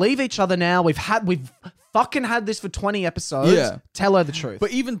 You believe each other now. We've fucking had this for 20 episodes. Yeah. Tell her the truth.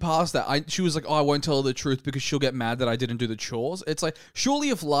 But even past that, she was like, oh, I won't tell her the truth because she'll get mad that I didn't do the chores. It's like, surely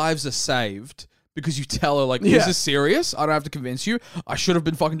if lives are saved because you tell her, like, Yeah. is this serious? I don't have to convince you. I should have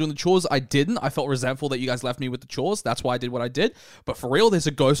been fucking doing the chores. I didn't. I felt resentful that you guys left me with the chores. That's why I did what I did. But for real, there's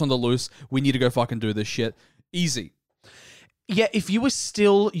a ghost on the loose. We need to go fucking do this shit. Easy. Yeah, if you were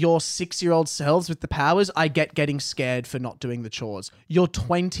still your 6-year-old selves with the powers, I get getting scared for not doing the chores. You're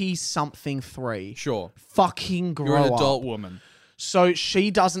 20-something 3. Sure. Fucking grow You're an up. adult woman. So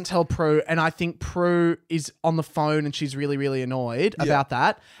she doesn't tell Prue, and I think Prue is on the phone and she's really, really annoyed about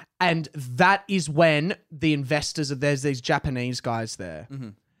that. And that is when the investors, there's these Japanese guys there. Mm-hmm.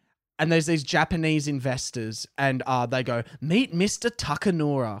 And there's these Japanese investors, and they go, meet Mr.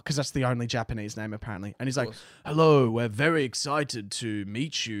 Takanura, because that's the only Japanese name apparently. And he's like, hello, we're very excited to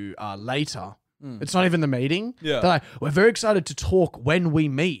meet you later. It's not even the meeting. Yeah. They're like, we're very excited to talk when we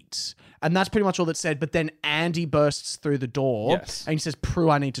meet. And that's pretty much all that's said. But then Andy bursts through the door Yes. and he says, Prue,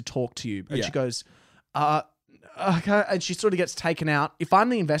 I need to talk to you. And Yeah. she goes, okay. And she sort of gets taken out. If I'm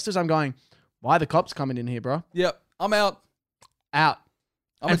the investors, I'm going, why are the cops coming in here, bro? Yep. I'm out. Out.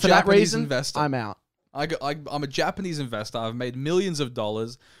 I'm And a for that Japanese reason, investor. I'm out. I'm a Japanese investor. I've made millions of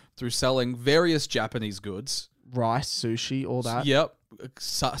dollars through selling various Japanese goods. Rice, sushi, all that. Yep.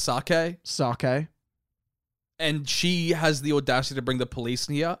 Sake. Sake. And she has the audacity to bring the police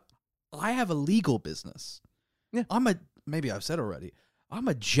in here. I have a legal business. Yeah. Maybe I've said already, I'm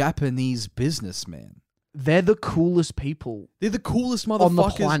a Japanese businessman. They're the coolest people They're the coolest motherfuckers on the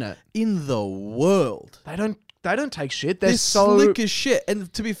planet. in the world. They don't take shit. They're They're so slick as shit.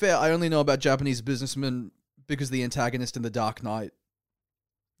 And to be fair, I only know about Japanese businessmen because the antagonist in The Dark Knight,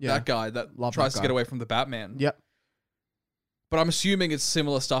 that guy that Love tries that to guy. get away from the Batman. Yep. But I'm assuming it's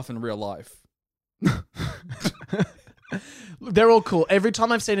similar stuff in real life. They're all cool. Every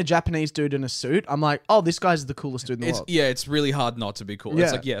time I've seen a Japanese dude in a suit, I'm like, oh, this guy's the coolest dude in the world. It's really hard not to be cool. Yeah.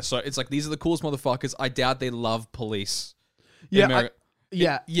 It's like, so it's like these are the coolest motherfuckers. I doubt they love police. in Yeah, America.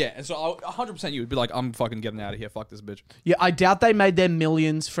 Yeah. Yeah, and so 100% you would be like, I'm fucking getting out of here. Fuck this bitch. Yeah, I doubt they made their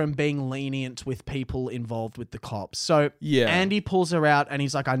millions from being lenient with people involved with the cops. So Yeah. Andy pulls her out and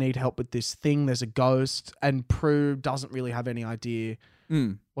he's like, I need help with this thing. There's a ghost. And Prue doesn't really have any idea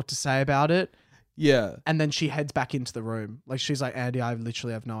what to say about it. Yeah. And then she heads back into the room. Like, she's like, Andy, I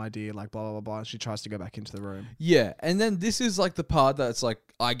literally have no idea. Like, blah, blah, blah, blah. And she tries to go back into the room. Yeah, and then this is like the part that's like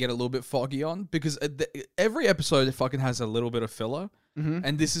I get a little bit foggy on because every episode it fucking has a little bit of filler.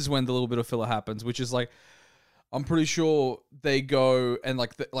 And this is when the little bit of filler happens, which is like, I'm pretty sure they go and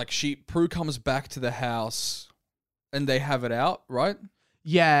like Prue comes back to the house and they have it out, right?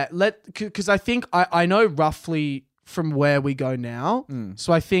 Yeah, because I think I know roughly from where we go now.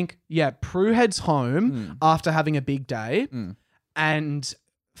 So I think, Prue heads home after having a big day and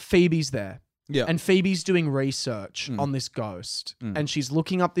Phoebe's there. Yeah. And Phoebe's doing research on this ghost. And she's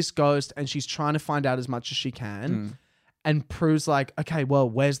looking up this ghost and she's trying to find out as much as she can. And Prue's like, okay, well,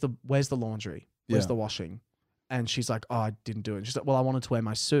 where's the laundry? Where's the washing? And she's like, oh, I didn't do it. And she's like, well, I wanted to wear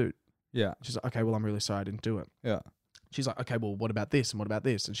my suit. Yeah. She's like, okay, well, I'm really sorry I didn't do it. Yeah. She's like, okay, well, what about this and what about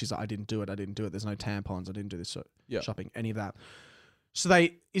this? And she's like, I didn't do it. There's no tampons. I didn't do this shopping, any of that. So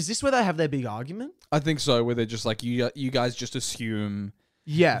is this where they have their big argument? I think so, where they're just like, you guys just assume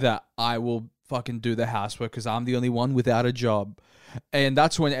that I will fucking do the housework because I'm the only one without a job. And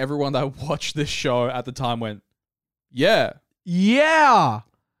that's when everyone that watched this show at the time went, yeah,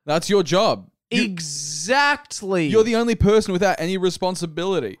 that's your job. Exactly. You're the only person without any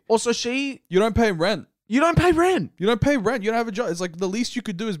responsibility. Also, you don't pay rent. You don't pay rent. You don't pay rent. You don't have a job. It's like the least you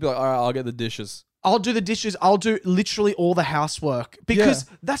could do is be like, all right, I'll get the dishes. I'll do the dishes. I'll do literally all the housework because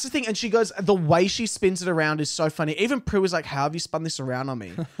that's the thing. And she goes, the way she spins it around is so funny. Even Prue was like, how have you spun this around on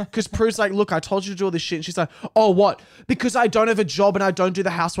me? Because Prue's like, look, I told you to do all this shit. And she's like, oh, what? Because I don't have a job and I don't do the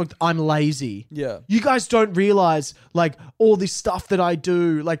housework. I'm lazy. Yeah. You guys don't realize like all this stuff that I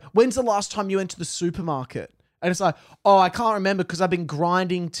do. Like, when's the last time you went to the supermarket? And it's like, oh, I can't remember because I've been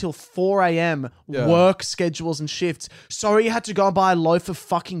grinding till 4 a.m. Work schedules and shifts. Sorry, you had to go and buy a loaf of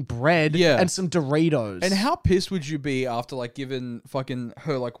fucking bread and some Doritos. And how pissed would you be after like giving fucking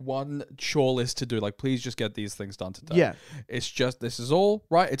her like one chore list to do? Like, please just get these things done today. Yeah. It's just, this is all,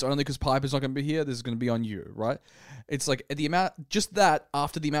 right? It's only because Piper's not going to be here. This is going to be on you, right? It's like the amount, just that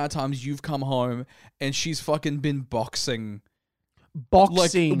after the amount of times you've come home and she's fucking been boxing.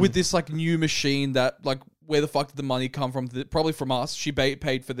 Like with this like new machine that like, where the fuck did the money come from? Probably from us. She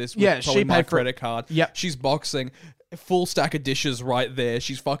paid for this with probably my credit card. Yeah. She's boxing. Full stack of dishes right there.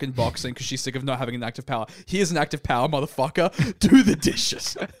 She's fucking boxing because she's sick of not having an active power. Here's an active power, motherfucker. Do the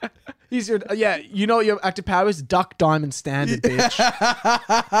dishes. You know what your active power is? Duck Diamond Standard,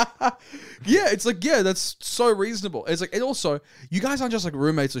 bitch. It's like, that's so reasonable. It's like, and also, you guys aren't just like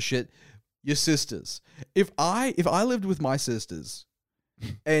roommates or shit. You're sisters. If I lived with my sisters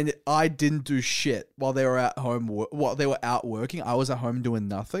and I didn't do shit while they were at home, while they were out working, I was at home doing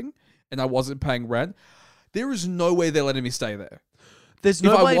nothing and I wasn't paying rent, there is no way they're letting me stay there. There's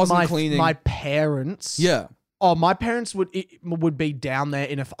no way my parents... Yeah. Oh, my parents would be down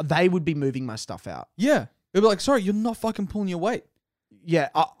there they would be moving my stuff out. Yeah. They'd be like, sorry, you're not fucking pulling your weight. Yeah.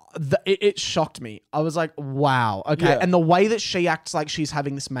 It shocked me. I was like, wow. Okay. Yeah. And the way that she acts like she's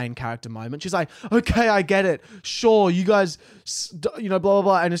having this main character moment, she's like, okay, I get it. Sure, you guys, blah, blah,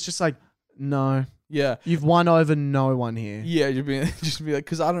 blah. And it's just like, no. Yeah. You've won over no one here. Yeah. You'd be like,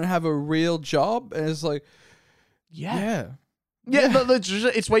 because I don't have a real job. And it's like, yeah.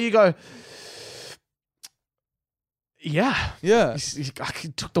 It's where you go, yeah. Yeah. I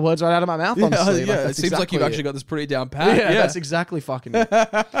took the words right out of my mouth, honestly. Yeah, it seems like you've actually got this pretty down pat. Yeah, that's exactly fucking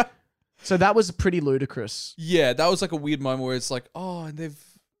it. So that was pretty ludicrous. Yeah, that was like a weird moment where it's like, oh, and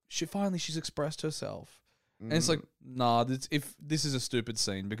she's expressed herself. And it's like, nah, if this is a stupid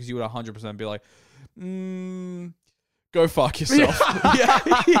scene, because you would 100% be like, go fuck yourself. Fuck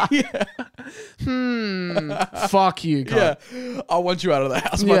you, cunt. Yeah. I want you out of the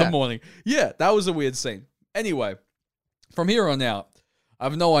house by the morning. Yeah, that was a weird scene. Anyway, from here on out, I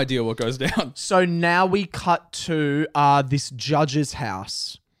have no idea what goes down. So now we cut to this judge's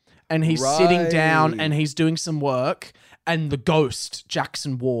house. And he's sitting down and he's doing some work. And the ghost,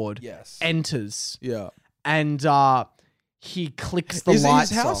 Jackson Ward, enters. Yeah. And he clicks the lights off.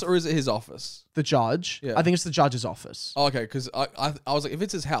 Is it his house or is it his office? The judge. Yeah. I think it's the judge's office. Oh, okay, because I was like, if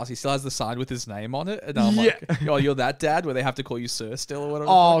it's his house, he still has the sign with his name on it. And I'm like, oh, you're that dad where they have to call you sir still or whatever?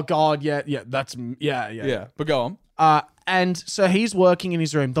 Oh, God, yeah. That's, Yeah, but go on. And so he's working in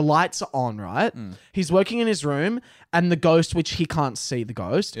his room. The lights are on, right? He's working in his room, and the ghost, which he can't see the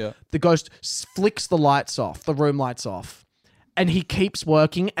ghost, the ghost flicks the lights off, the room lights off. And he keeps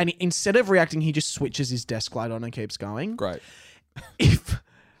working, and instead of reacting, he just switches his desk light on and keeps going. Great. If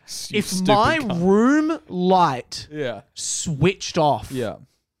my room light switched off,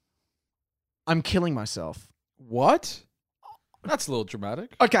 I'm killing myself. What? That's a little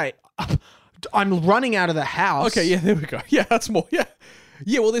dramatic. Okay. I'm running out of the house. Okay, yeah, there we go. Yeah, that's more. Yeah.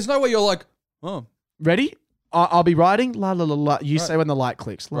 Yeah, well, there's no way you're like, oh. Ready? I'll be writing. La, la, la, la. You say when the light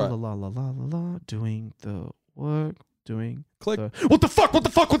clicks. La, la, la, la, la, la, la. Doing the work. Doing. Click. What the fuck? What the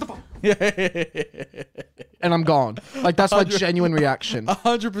fuck? What the fuck? Yeah. and I'm gone. Like, that's my genuine reaction.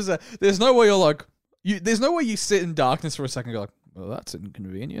 100%. There's no way you're like, there's no way you sit in darkness for a second and go like, well, that's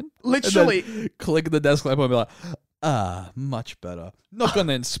inconvenient. Literally. And then click the desk lamp and be like, much better. Not going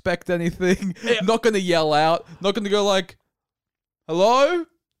to inspect anything. Not going to yell out. Not going to go like, hello?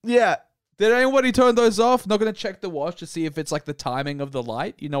 Yeah. Did anybody turn those off? Not going to check the watch to see if it's like the timing of the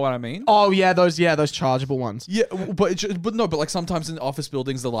light. You know what I mean? Oh, yeah, those chargeable ones. Yeah, but like sometimes in office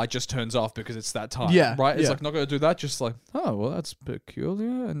buildings, the light just turns off because it's that time. Yeah, Right? It's yeah. like not going to do that. Just like, oh, well, that's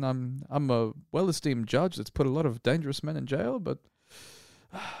peculiar. And I'm a well-esteemed judge that's put a lot of dangerous men in jail, but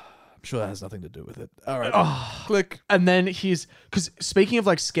I'm sure that has nothing to do with it. All right. Click. And then because speaking of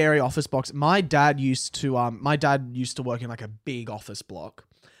like scary office blocks, my dad used to work in like a big office block.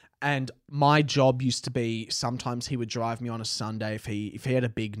 And my job used to be sometimes he would drive me on a Sunday if he had a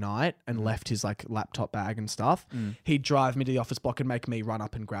big night and left his like laptop bag and stuff. He'd drive me to the office block and make me run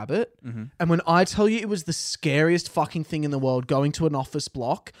up and grab it. And when I tell you it was the scariest fucking thing in the world going to an office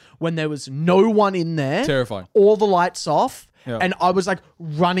block when there was no one in there, Terrifying. all the lights off. Yeah. And I was like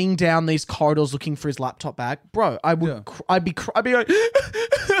running down these corridors looking for his laptop bag, bro. I'd be like,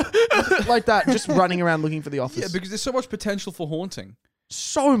 like that, just running around looking for the office. Yeah, because there's so much potential for haunting.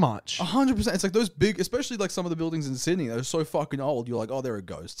 So much. 100%. It's like those big, especially like some of the buildings in Sydney, they're so fucking old. You're like, oh, they're a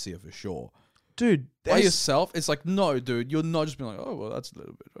ghost here for sure. Dude, By yourself, it's like, no, dude, you're not just being like, oh, well, that's a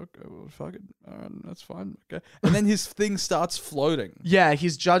little bit. Okay, well, fuck it. That's fine. Okay. And then his thing starts floating. yeah,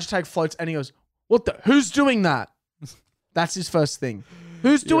 his judge tag floats and he goes, what the? Who's doing that? That's his first thing.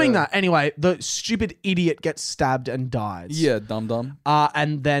 Who's doing that? Anyway, the stupid idiot gets stabbed and dies. Yeah, dumb.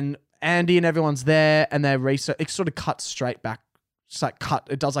 And then Andy and everyone's there and they're it sort of cuts straight back. It's like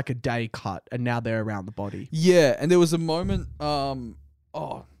it does like a day cut and now they're around the body. Yeah, and there was a moment,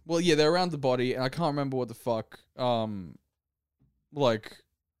 they're around the body and I can't remember what the fuck,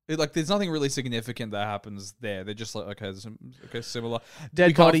 there's nothing really significant that happens there. They're just like, okay, similar.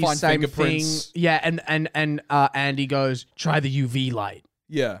 Dead body, find same thing. fingerprints. Yeah, and Andy goes, try the UV light.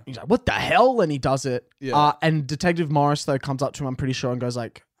 Yeah. He's like, what the hell? And he does it. Yeah. And Detective Morris, though, comes up to him, I'm pretty sure, and goes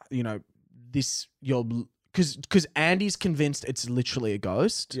like, because Andy's convinced it's literally a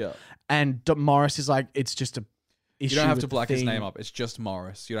ghost. Yeah. And Morris is like, it's just a issue. You don't have to with black the his thing. name up. It's just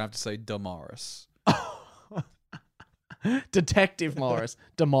Morris. You don't have to say DeMorris. Detective Morris.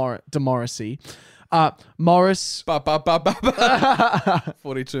 DeMorrissey. Morris.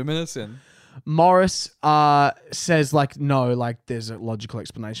 42 minutes in. Morris says like, no, like there's a logical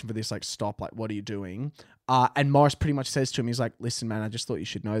explanation for this. Like, stop. Like, what are you doing? And Morris pretty much says to him, he's like, listen, man, I just thought you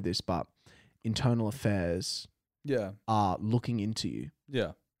should know this, but Internal Affairs are looking into you.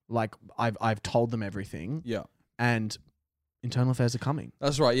 Yeah. Like, I've told them everything. Yeah. And Internal Affairs are coming.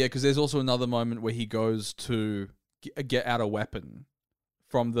 That's right. Yeah, because there's also another moment where he goes to get out a weapon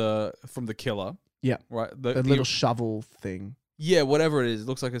from the killer. Yeah. Right. A little shovel thing. Yeah, whatever it is. It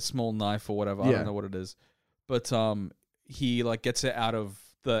looks like a small knife or whatever. I Yeah. don't know what it is. But he like gets it out of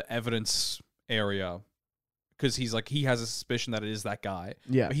the evidence area because he has a suspicion that it is that guy.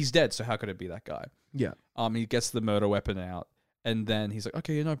 Yeah. But he's dead, so how could it be that guy? Yeah. He gets the murder weapon out, and then he's like,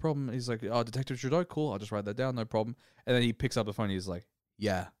 okay, yeah, no problem. He's like, oh, Detective Trudeau, cool. I'll just write that down, no problem. And then he picks up the phone. And he's like,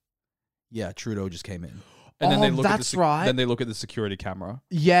 yeah, Trudeau just came in. And then they look right. Then they look at the security camera.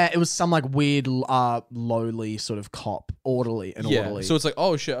 Yeah, it was some like weird, lowly sort of cop, orderly. So it's like,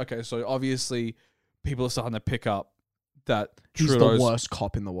 oh shit, okay. So obviously, people are starting to pick up that he's Trudeau's the worst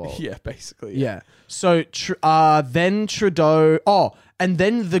cop in the world. Yeah, basically. Yeah. So then Trudeau. Oh, and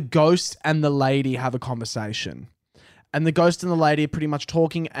then the ghost and the lady have a conversation, and the ghost and the lady are pretty much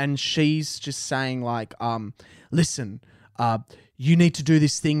talking, and she's just saying like, listen, you need to do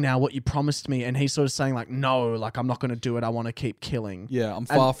this thing now, what you promised me. And he's sort of saying like, no, like I'm not going to do it. I want to keep killing. Yeah, I'm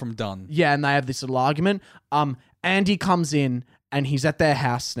far from done. Yeah, and they have this little argument. Andy comes in and he's at their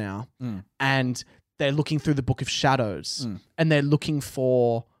house now and they're looking through the Book of Shadows and they're looking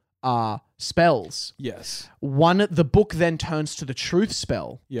for spells. Yes. The book then turns to the truth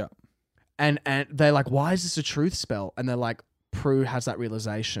spell. Yeah. And they're like, why is this a truth spell? And they're like, Prue has that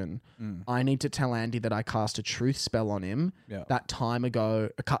realization. I need to tell Andy that I cast a truth spell on him that time ago,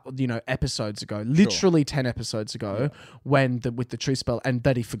 episodes ago, literally 10 episodes ago, with the truth spell, and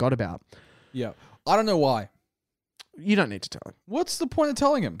that he forgot about. Yeah. I don't know why. You don't need to tell him What's the point of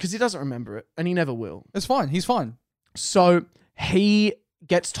telling him? because he doesn't remember it, and he never will. It's fine. He's fine. So he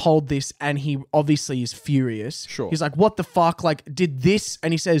gets told this, and he obviously is furious. Sure. He's like, "What the fuck? Like, did this?"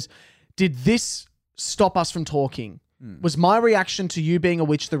 And he says, "Did this stop us from talking? Was my reaction to you being a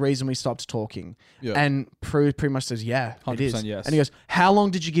witch the reason we stopped talking?" Yeah. And Prue pretty much says, "Yeah, it is." 100% yes. And he goes, "How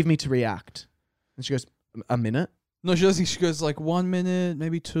long did you give me to react?" And she goes, "A minute." No, she does. She goes like 1 minute,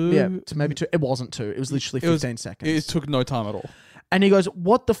 maybe 2. Yeah, to maybe 2. It wasn't 2. It was literally 15 seconds. It took no time at all. And he goes,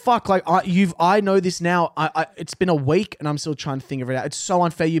 "What the fuck? Like, I know this now. It's been a week, and I'm still trying to think of it out. It's so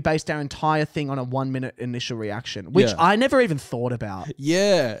unfair. You based our entire thing on a 1 minute initial reaction, which Yeah. I never even thought about.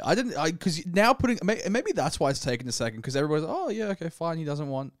 Yeah, I didn't. Because now maybe that's why it's taken a second. Because everybody's like, oh yeah, okay, fine. He doesn't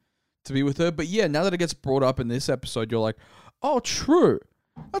want to be with her. But yeah, now that it gets brought up in this episode, you're like, oh, true.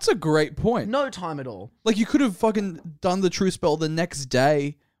 That's a great point. No time at all. Like you could have fucking done the true spell the next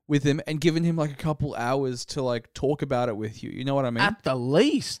day with him and given him like a couple hours to like talk about it with you. You know what I mean? At the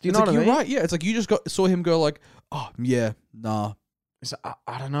least, you It's know like, what I you're mean? right. Yeah, it's like you just saw him go like, oh yeah, nah, So,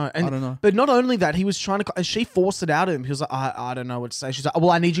 I don't know. And, I don't know. But not only that, he was trying to, and she forced it out of him. He was like, I don't know what to say. She's like,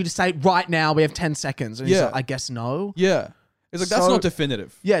 well, I need you to say it right now. We have 10 seconds. And he's Yeah. like, I guess no. Yeah, it's like that's So- not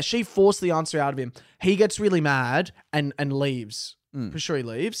definitive. Yeah, she forced the answer out of him. He gets really mad and leaves. Mm. For sure he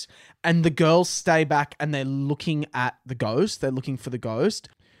leaves. And the girls stay back and they're looking at the ghost. They're looking for the ghost.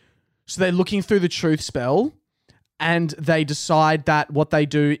 So they're looking through the truth spell and they decide that what they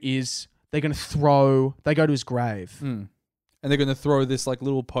do is they're going to they go to his grave. Mm. And they're gonna throw this like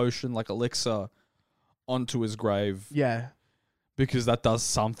little potion, like elixir, onto his grave Yeah. because that does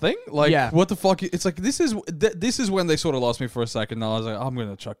something. Like, Yeah. what the fuck? It's like this is when they sort of lost me for a second. And I was like, I'm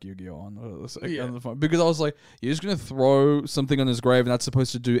gonna chuck Yu-Gi-Oh on Yeah. the phone because I was like, you're just gonna throw something on his grave and that's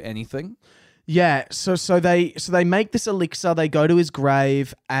supposed to do anything. Yeah, so they make this elixir, they go to his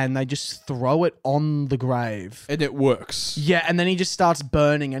grave and they just throw it on the grave. And it works. Yeah, and then he just starts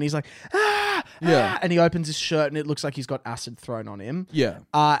burning and he's like, ah, Yeah. ah, and he opens his shirt and it looks like he's got acid thrown on him. Yeah.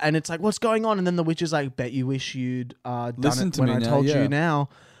 And it's like, what's going on? And then the witch is like, bet you wish you'd done Listen it to when me I now, told yeah. you now.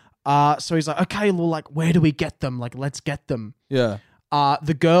 So he's like, okay, well, like, where do we get them? Like, let's get them. Yeah.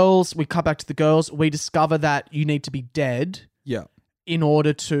 The girls, we cut back to the girls. We discover that you need to be dead Yeah. in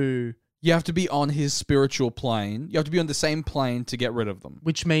order to, You have to be on his spiritual plane. You have to be on the same plane to get rid of them.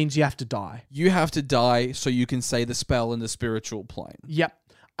 which means you have to die. You have to die so you can say the spell in the spiritual plane. Yep.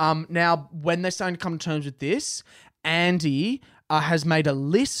 Now, when they're starting to come to terms with this, Andy has made a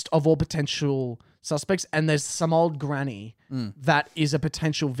list of all potential suspects, and there's some old granny that is a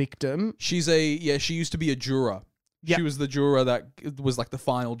potential victim. She used to be a juror. Yep. She was the juror that was like the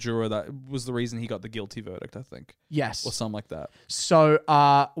final juror that was the reason he got the guilty verdict, I think. Yes. Or something like that. So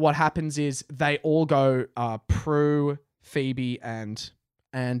what happens is they all go, Prue, Phoebe, and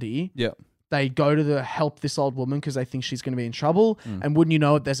Andy. Yeah. They go to help this old woman because they think she's going to be in trouble. And wouldn't you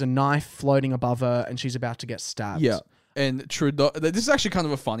know it, there's a knife floating above her and she's about to get stabbed. Yeah. And Trudeau, this is actually kind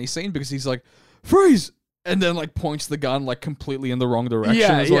of a funny scene because he's like, freeze! And then like points the gun like completely in the wrong direction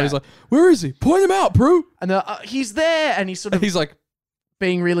Yeah, as well. yeah. He's like, where is he? Point him out, Prue! And they're, he's there. And he's sort And of he's like,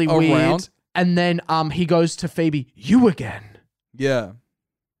 being really around. weird. And then he goes to Phoebe, you again. yeah.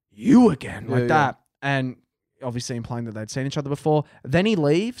 You again. Yeah, Like yeah. that. And obviously implying that they'd seen each other before. Then he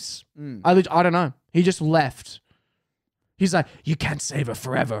leaves. Mm. I don't know. He just left. He's like, you can't save her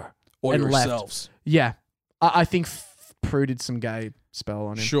forever. Or And left. yourselves. Yeah. I think Prue did some gay spell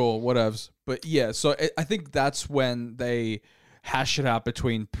on him. Sure, whatevs. But yeah, so I think that's when they hash it out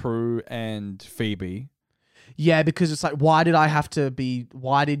between Prue and Phoebe. Yeah, because it's like, why did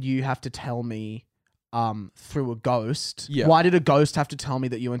you have to tell me through a ghost? Yeah. Why did a ghost have to tell me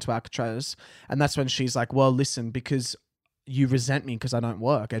that you went to Alcatraz? And that's when she's like, well, listen, because you resent me because I don't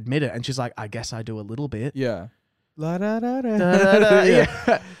work. Admit it. And she's like, I guess I do a little bit. Yeah. La da da da. Da-da-da, Yeah.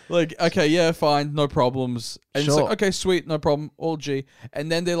 yeah. Like, okay, yeah, fine, no problems. And it's Sure. like, okay, sweet, no problem, all G. And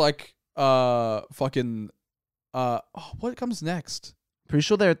then they're like, what comes next? Pretty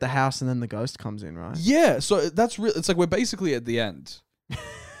sure they're at the house and then the ghost comes in, right? Yeah, so that's real. It's like we're basically at the end.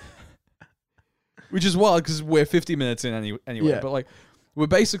 Which is wild because we're 50 minutes in anyway. Yeah. But like, we're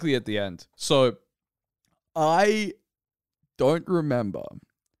basically at the end. So I don't remember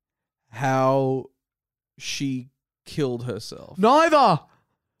how she killed herself. Neither.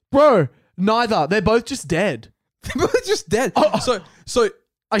 Bro, neither. They're both just dead. They're just dead. Oh. So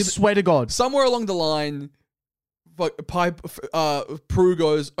I swear to God. somewhere along the line, Prue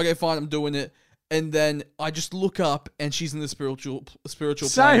goes, okay, fine, I'm doing it. And then I just look up and she's in the spiritual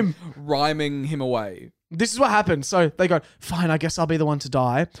Same. plane, rhyming him away. This is what happened. So they go, fine, I guess I'll be the one to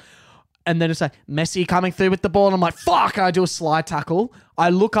die. And then it's like, Messi coming through with the ball. And I'm like, fuck. And I do a slide tackle. I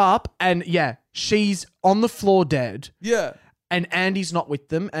look up and yeah, she's on the floor dead. Yeah. And Andy's not with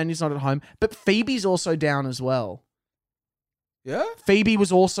them. Andy's not at home. But Phoebe's also down as well. Yeah? Phoebe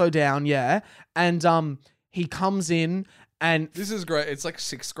was also down, yeah. And he comes in And This is great. It's like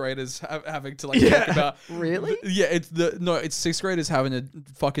sixth graders having to like talk about. Really? Yeah, it's sixth graders having to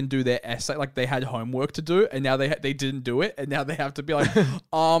fucking do their essay. Like they had homework to do, and now they didn't do it, and now they have to be like,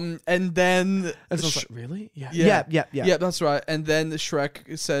 and then And so I was like, really? Yeah. Yeah. Yeah. That's right. And then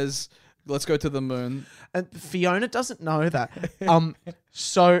Shrek says, "Let's go to the moon." And Fiona doesn't know that.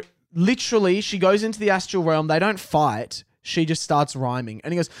 So literally, she goes into the astral realm. They don't fight. She just starts rhyming,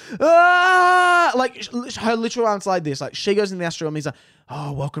 and he goes, ah! Like her literal arms like this. Like she goes in the astral realm. He's like,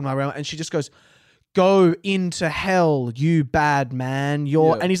 oh, welcome to my realm, and she just goes, go into hell, you bad man.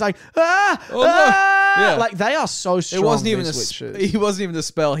 You're, and he's like, ah, Oh, ah! no. Yeah. Like they are so strong. It wasn't even these a witches. he wasn't even a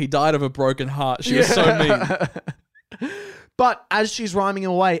spell. He died of a broken heart. She was so mean. But as she's rhyming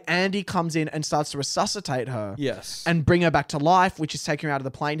away, Andy comes in and starts to resuscitate her. Yes. And bring her back to life, which is taking her out of the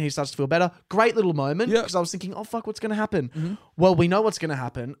plane. He starts to feel better. Great little moment. Yep. Because I was thinking, oh, fuck, what's going to happen? Well, we know what's going to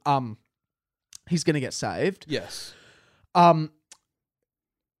happen. He's going to get saved. Yes.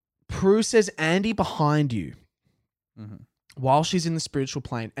 Prue says, Andy behind you, Mm-hmm. while she's in the spiritual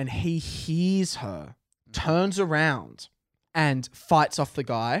plane, and he hears her, turns around and fights off the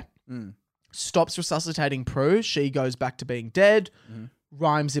guy, stops resuscitating Prue. She goes back to being dead,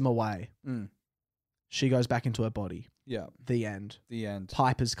 rhymes him away. She goes back into her body. Yeah. The end. The end.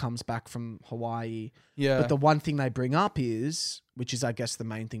 Pipers comes back from Hawaii. Yeah. But the one thing they bring up is, which is, I guess, the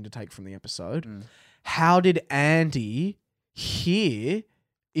main thing to take from the episode, how did Andy hear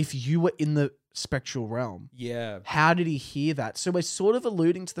if you were in the spectral realm? Yeah. How did he hear that? So we're sort of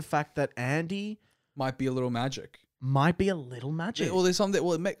alluding to the fact that Andy Might be a little magic. might be a little magic. Well, there's something.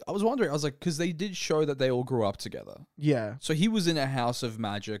 Well, I was wondering. I was like, because they did show that they all grew up together. Yeah. So he was in a house of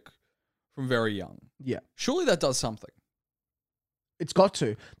magic from very young. Yeah. Surely that does something. It's got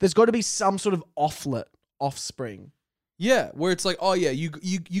to. There's got to be some sort of offspring. Yeah, where it's like, oh yeah, you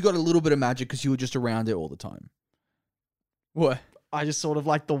got a little bit of magic because you were just around it all the time. What? I just sort of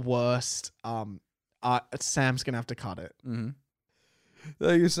like the worst. Sam's going to have to cut it. Mm-hmm.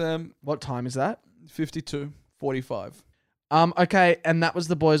 Thank you, Sam. What time is that? 52:45. Okay, and that was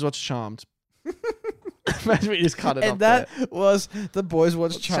The Boys Watch Charmed. Imagine we just cut it And off that there. was The Boys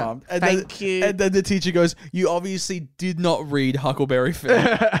Watch Charmed. And Thank you. And then the teacher goes, you obviously did not read Huckleberry Finn.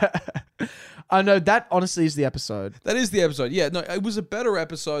 I know, that honestly is the episode. That is the episode. Yeah, no, it was a better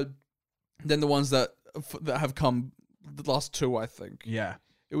episode than the ones that have come the last two, I think. Yeah.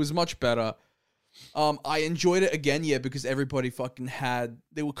 It was much better. I enjoyed it again, yeah, because everybody fucking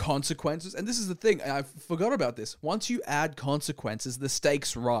there were consequences. And this is the thing, I forgot about this. Once you add consequences, the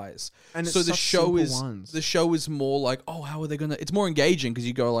stakes rise. And so it's the such show simple ones. the show is more like, oh, how are they gonna? It's more engaging because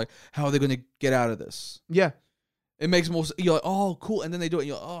you go like, how are they gonna get out of this? Yeah. It makes more. You're like, oh, cool, and then they do it. And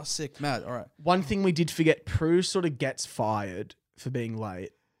you're like, oh, sick, mad. All right. One thing we did forget, Prue sort of gets fired for being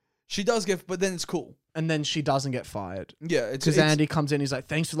late. She does but then it's cool. And then she doesn't get fired. Yeah, it's Because Andy comes in, he's like,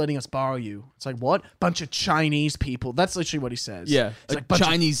 thanks for letting us borrow you. It's like, what? Bunch of Chinese people. That's literally what he says. Yeah, It's like bunch of-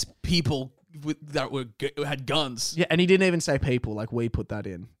 Chinese people that had guns. Yeah, and he didn't even say people, like we put that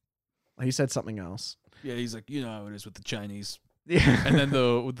in. He said something else. Yeah, he's like, you know how it is with the Chinese. Yeah. And then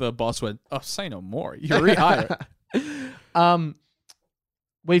the boss went, oh, say no more. You rehire it.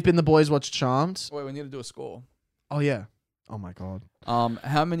 We've been The Boys Watch Charmed. Wait, we need to do a score. Oh, yeah. Oh, my God.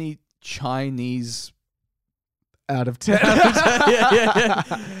 How many Chinese... Out of 10. yeah.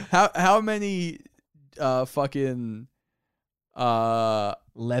 How many fucking...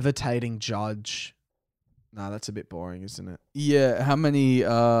 Levitating judge. Nah, that's a bit boring, isn't it? Yeah, how many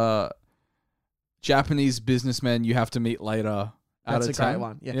Japanese businessmen you have to meet later? That's out a of 10? great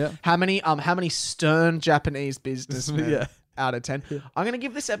one. Yeah. Yeah. How many stern Japanese businessmen Yeah. out of 10? I'm going to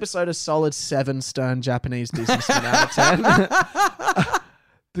give this episode a solid 7 stern Japanese businessmen out of 10.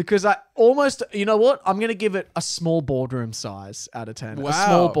 Because I almost, you know what? I'm going to give it a small boardroom size out of 10. Wow. A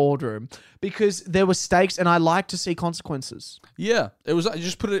small boardroom. Because there were stakes and I like to see consequences. Yeah, it was. I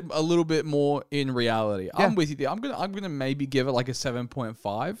just put it a little bit more in reality. Yeah. I'm with you there. I'm gonna maybe give it like a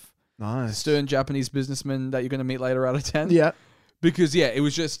 7.5. Nice. Stern Japanese businessman that you're gonna meet later out of 10. Yeah. Because yeah, it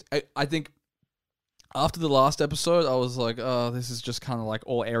was just. I think after the last episode, I was like, oh, this is just kind of like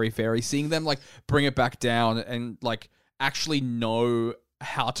all airy fairy. Seeing them like bring it back down and like actually know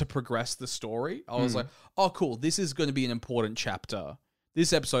how to progress the story, I was like, oh, cool. This is going to be an important chapter.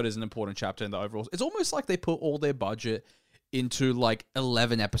 This episode is an important chapter in the overall. It's almost like they put all their budget into like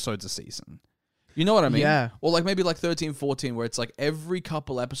 11 episodes a season. You know what I mean? Yeah. Or like maybe like 13, 14, where it's like every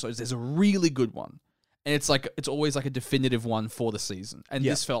couple episodes, there's a really good one. And it's like, it's always like a definitive one for the season. And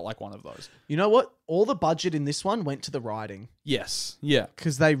Yeah. this felt like one of those. You know what? All the budget in this one went to the writing. Yes. Yeah.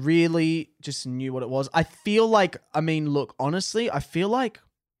 Because they really just knew what it was. I feel like, I mean, look, honestly, I feel like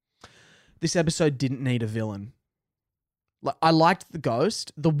this episode didn't need a villain. Like, I liked the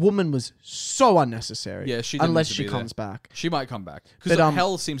ghost. The woman was so unnecessary. Yeah, she didn't unless need to she be comes there. back. She might come back because But,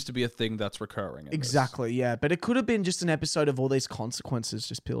 hell seems to be a thing that's recurring. in this. Exactly, yeah. But it could have been just an episode of all these consequences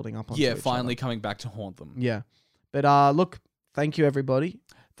just building up. Onto Yeah, each finally other. coming back to haunt them. Yeah. But look, thank you everybody.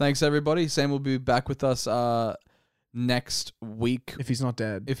 Thanks everybody. Sam will be back with us next week If he's not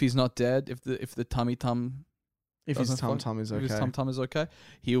dead, if he's not dead. If the tummy tum. if his doesn't tum is If his okay. tum tum is okay,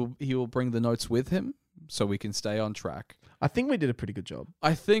 he will bring the notes with him so we can stay on track. I think we did a pretty good job.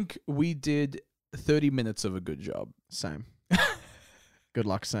 I think we did 30 minutes of a good job. Sam. Good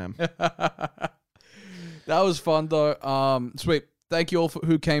luck, Sam. That was fun though. Sweet. Thank you all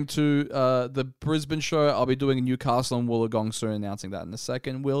who came to the Brisbane show. I'll be doing Newcastle and Wollongong soon, announcing that in a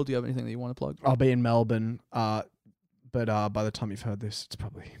second. Will, do you have anything that you want to plug? I'll be in Melbourne. But by the time you've heard this, it's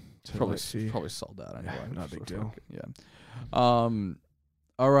probably too late for you. Probably sold out anyway. no big deal. Yeah.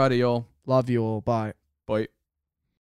 Alrighty, y'all. Love you all. Bye. Bye.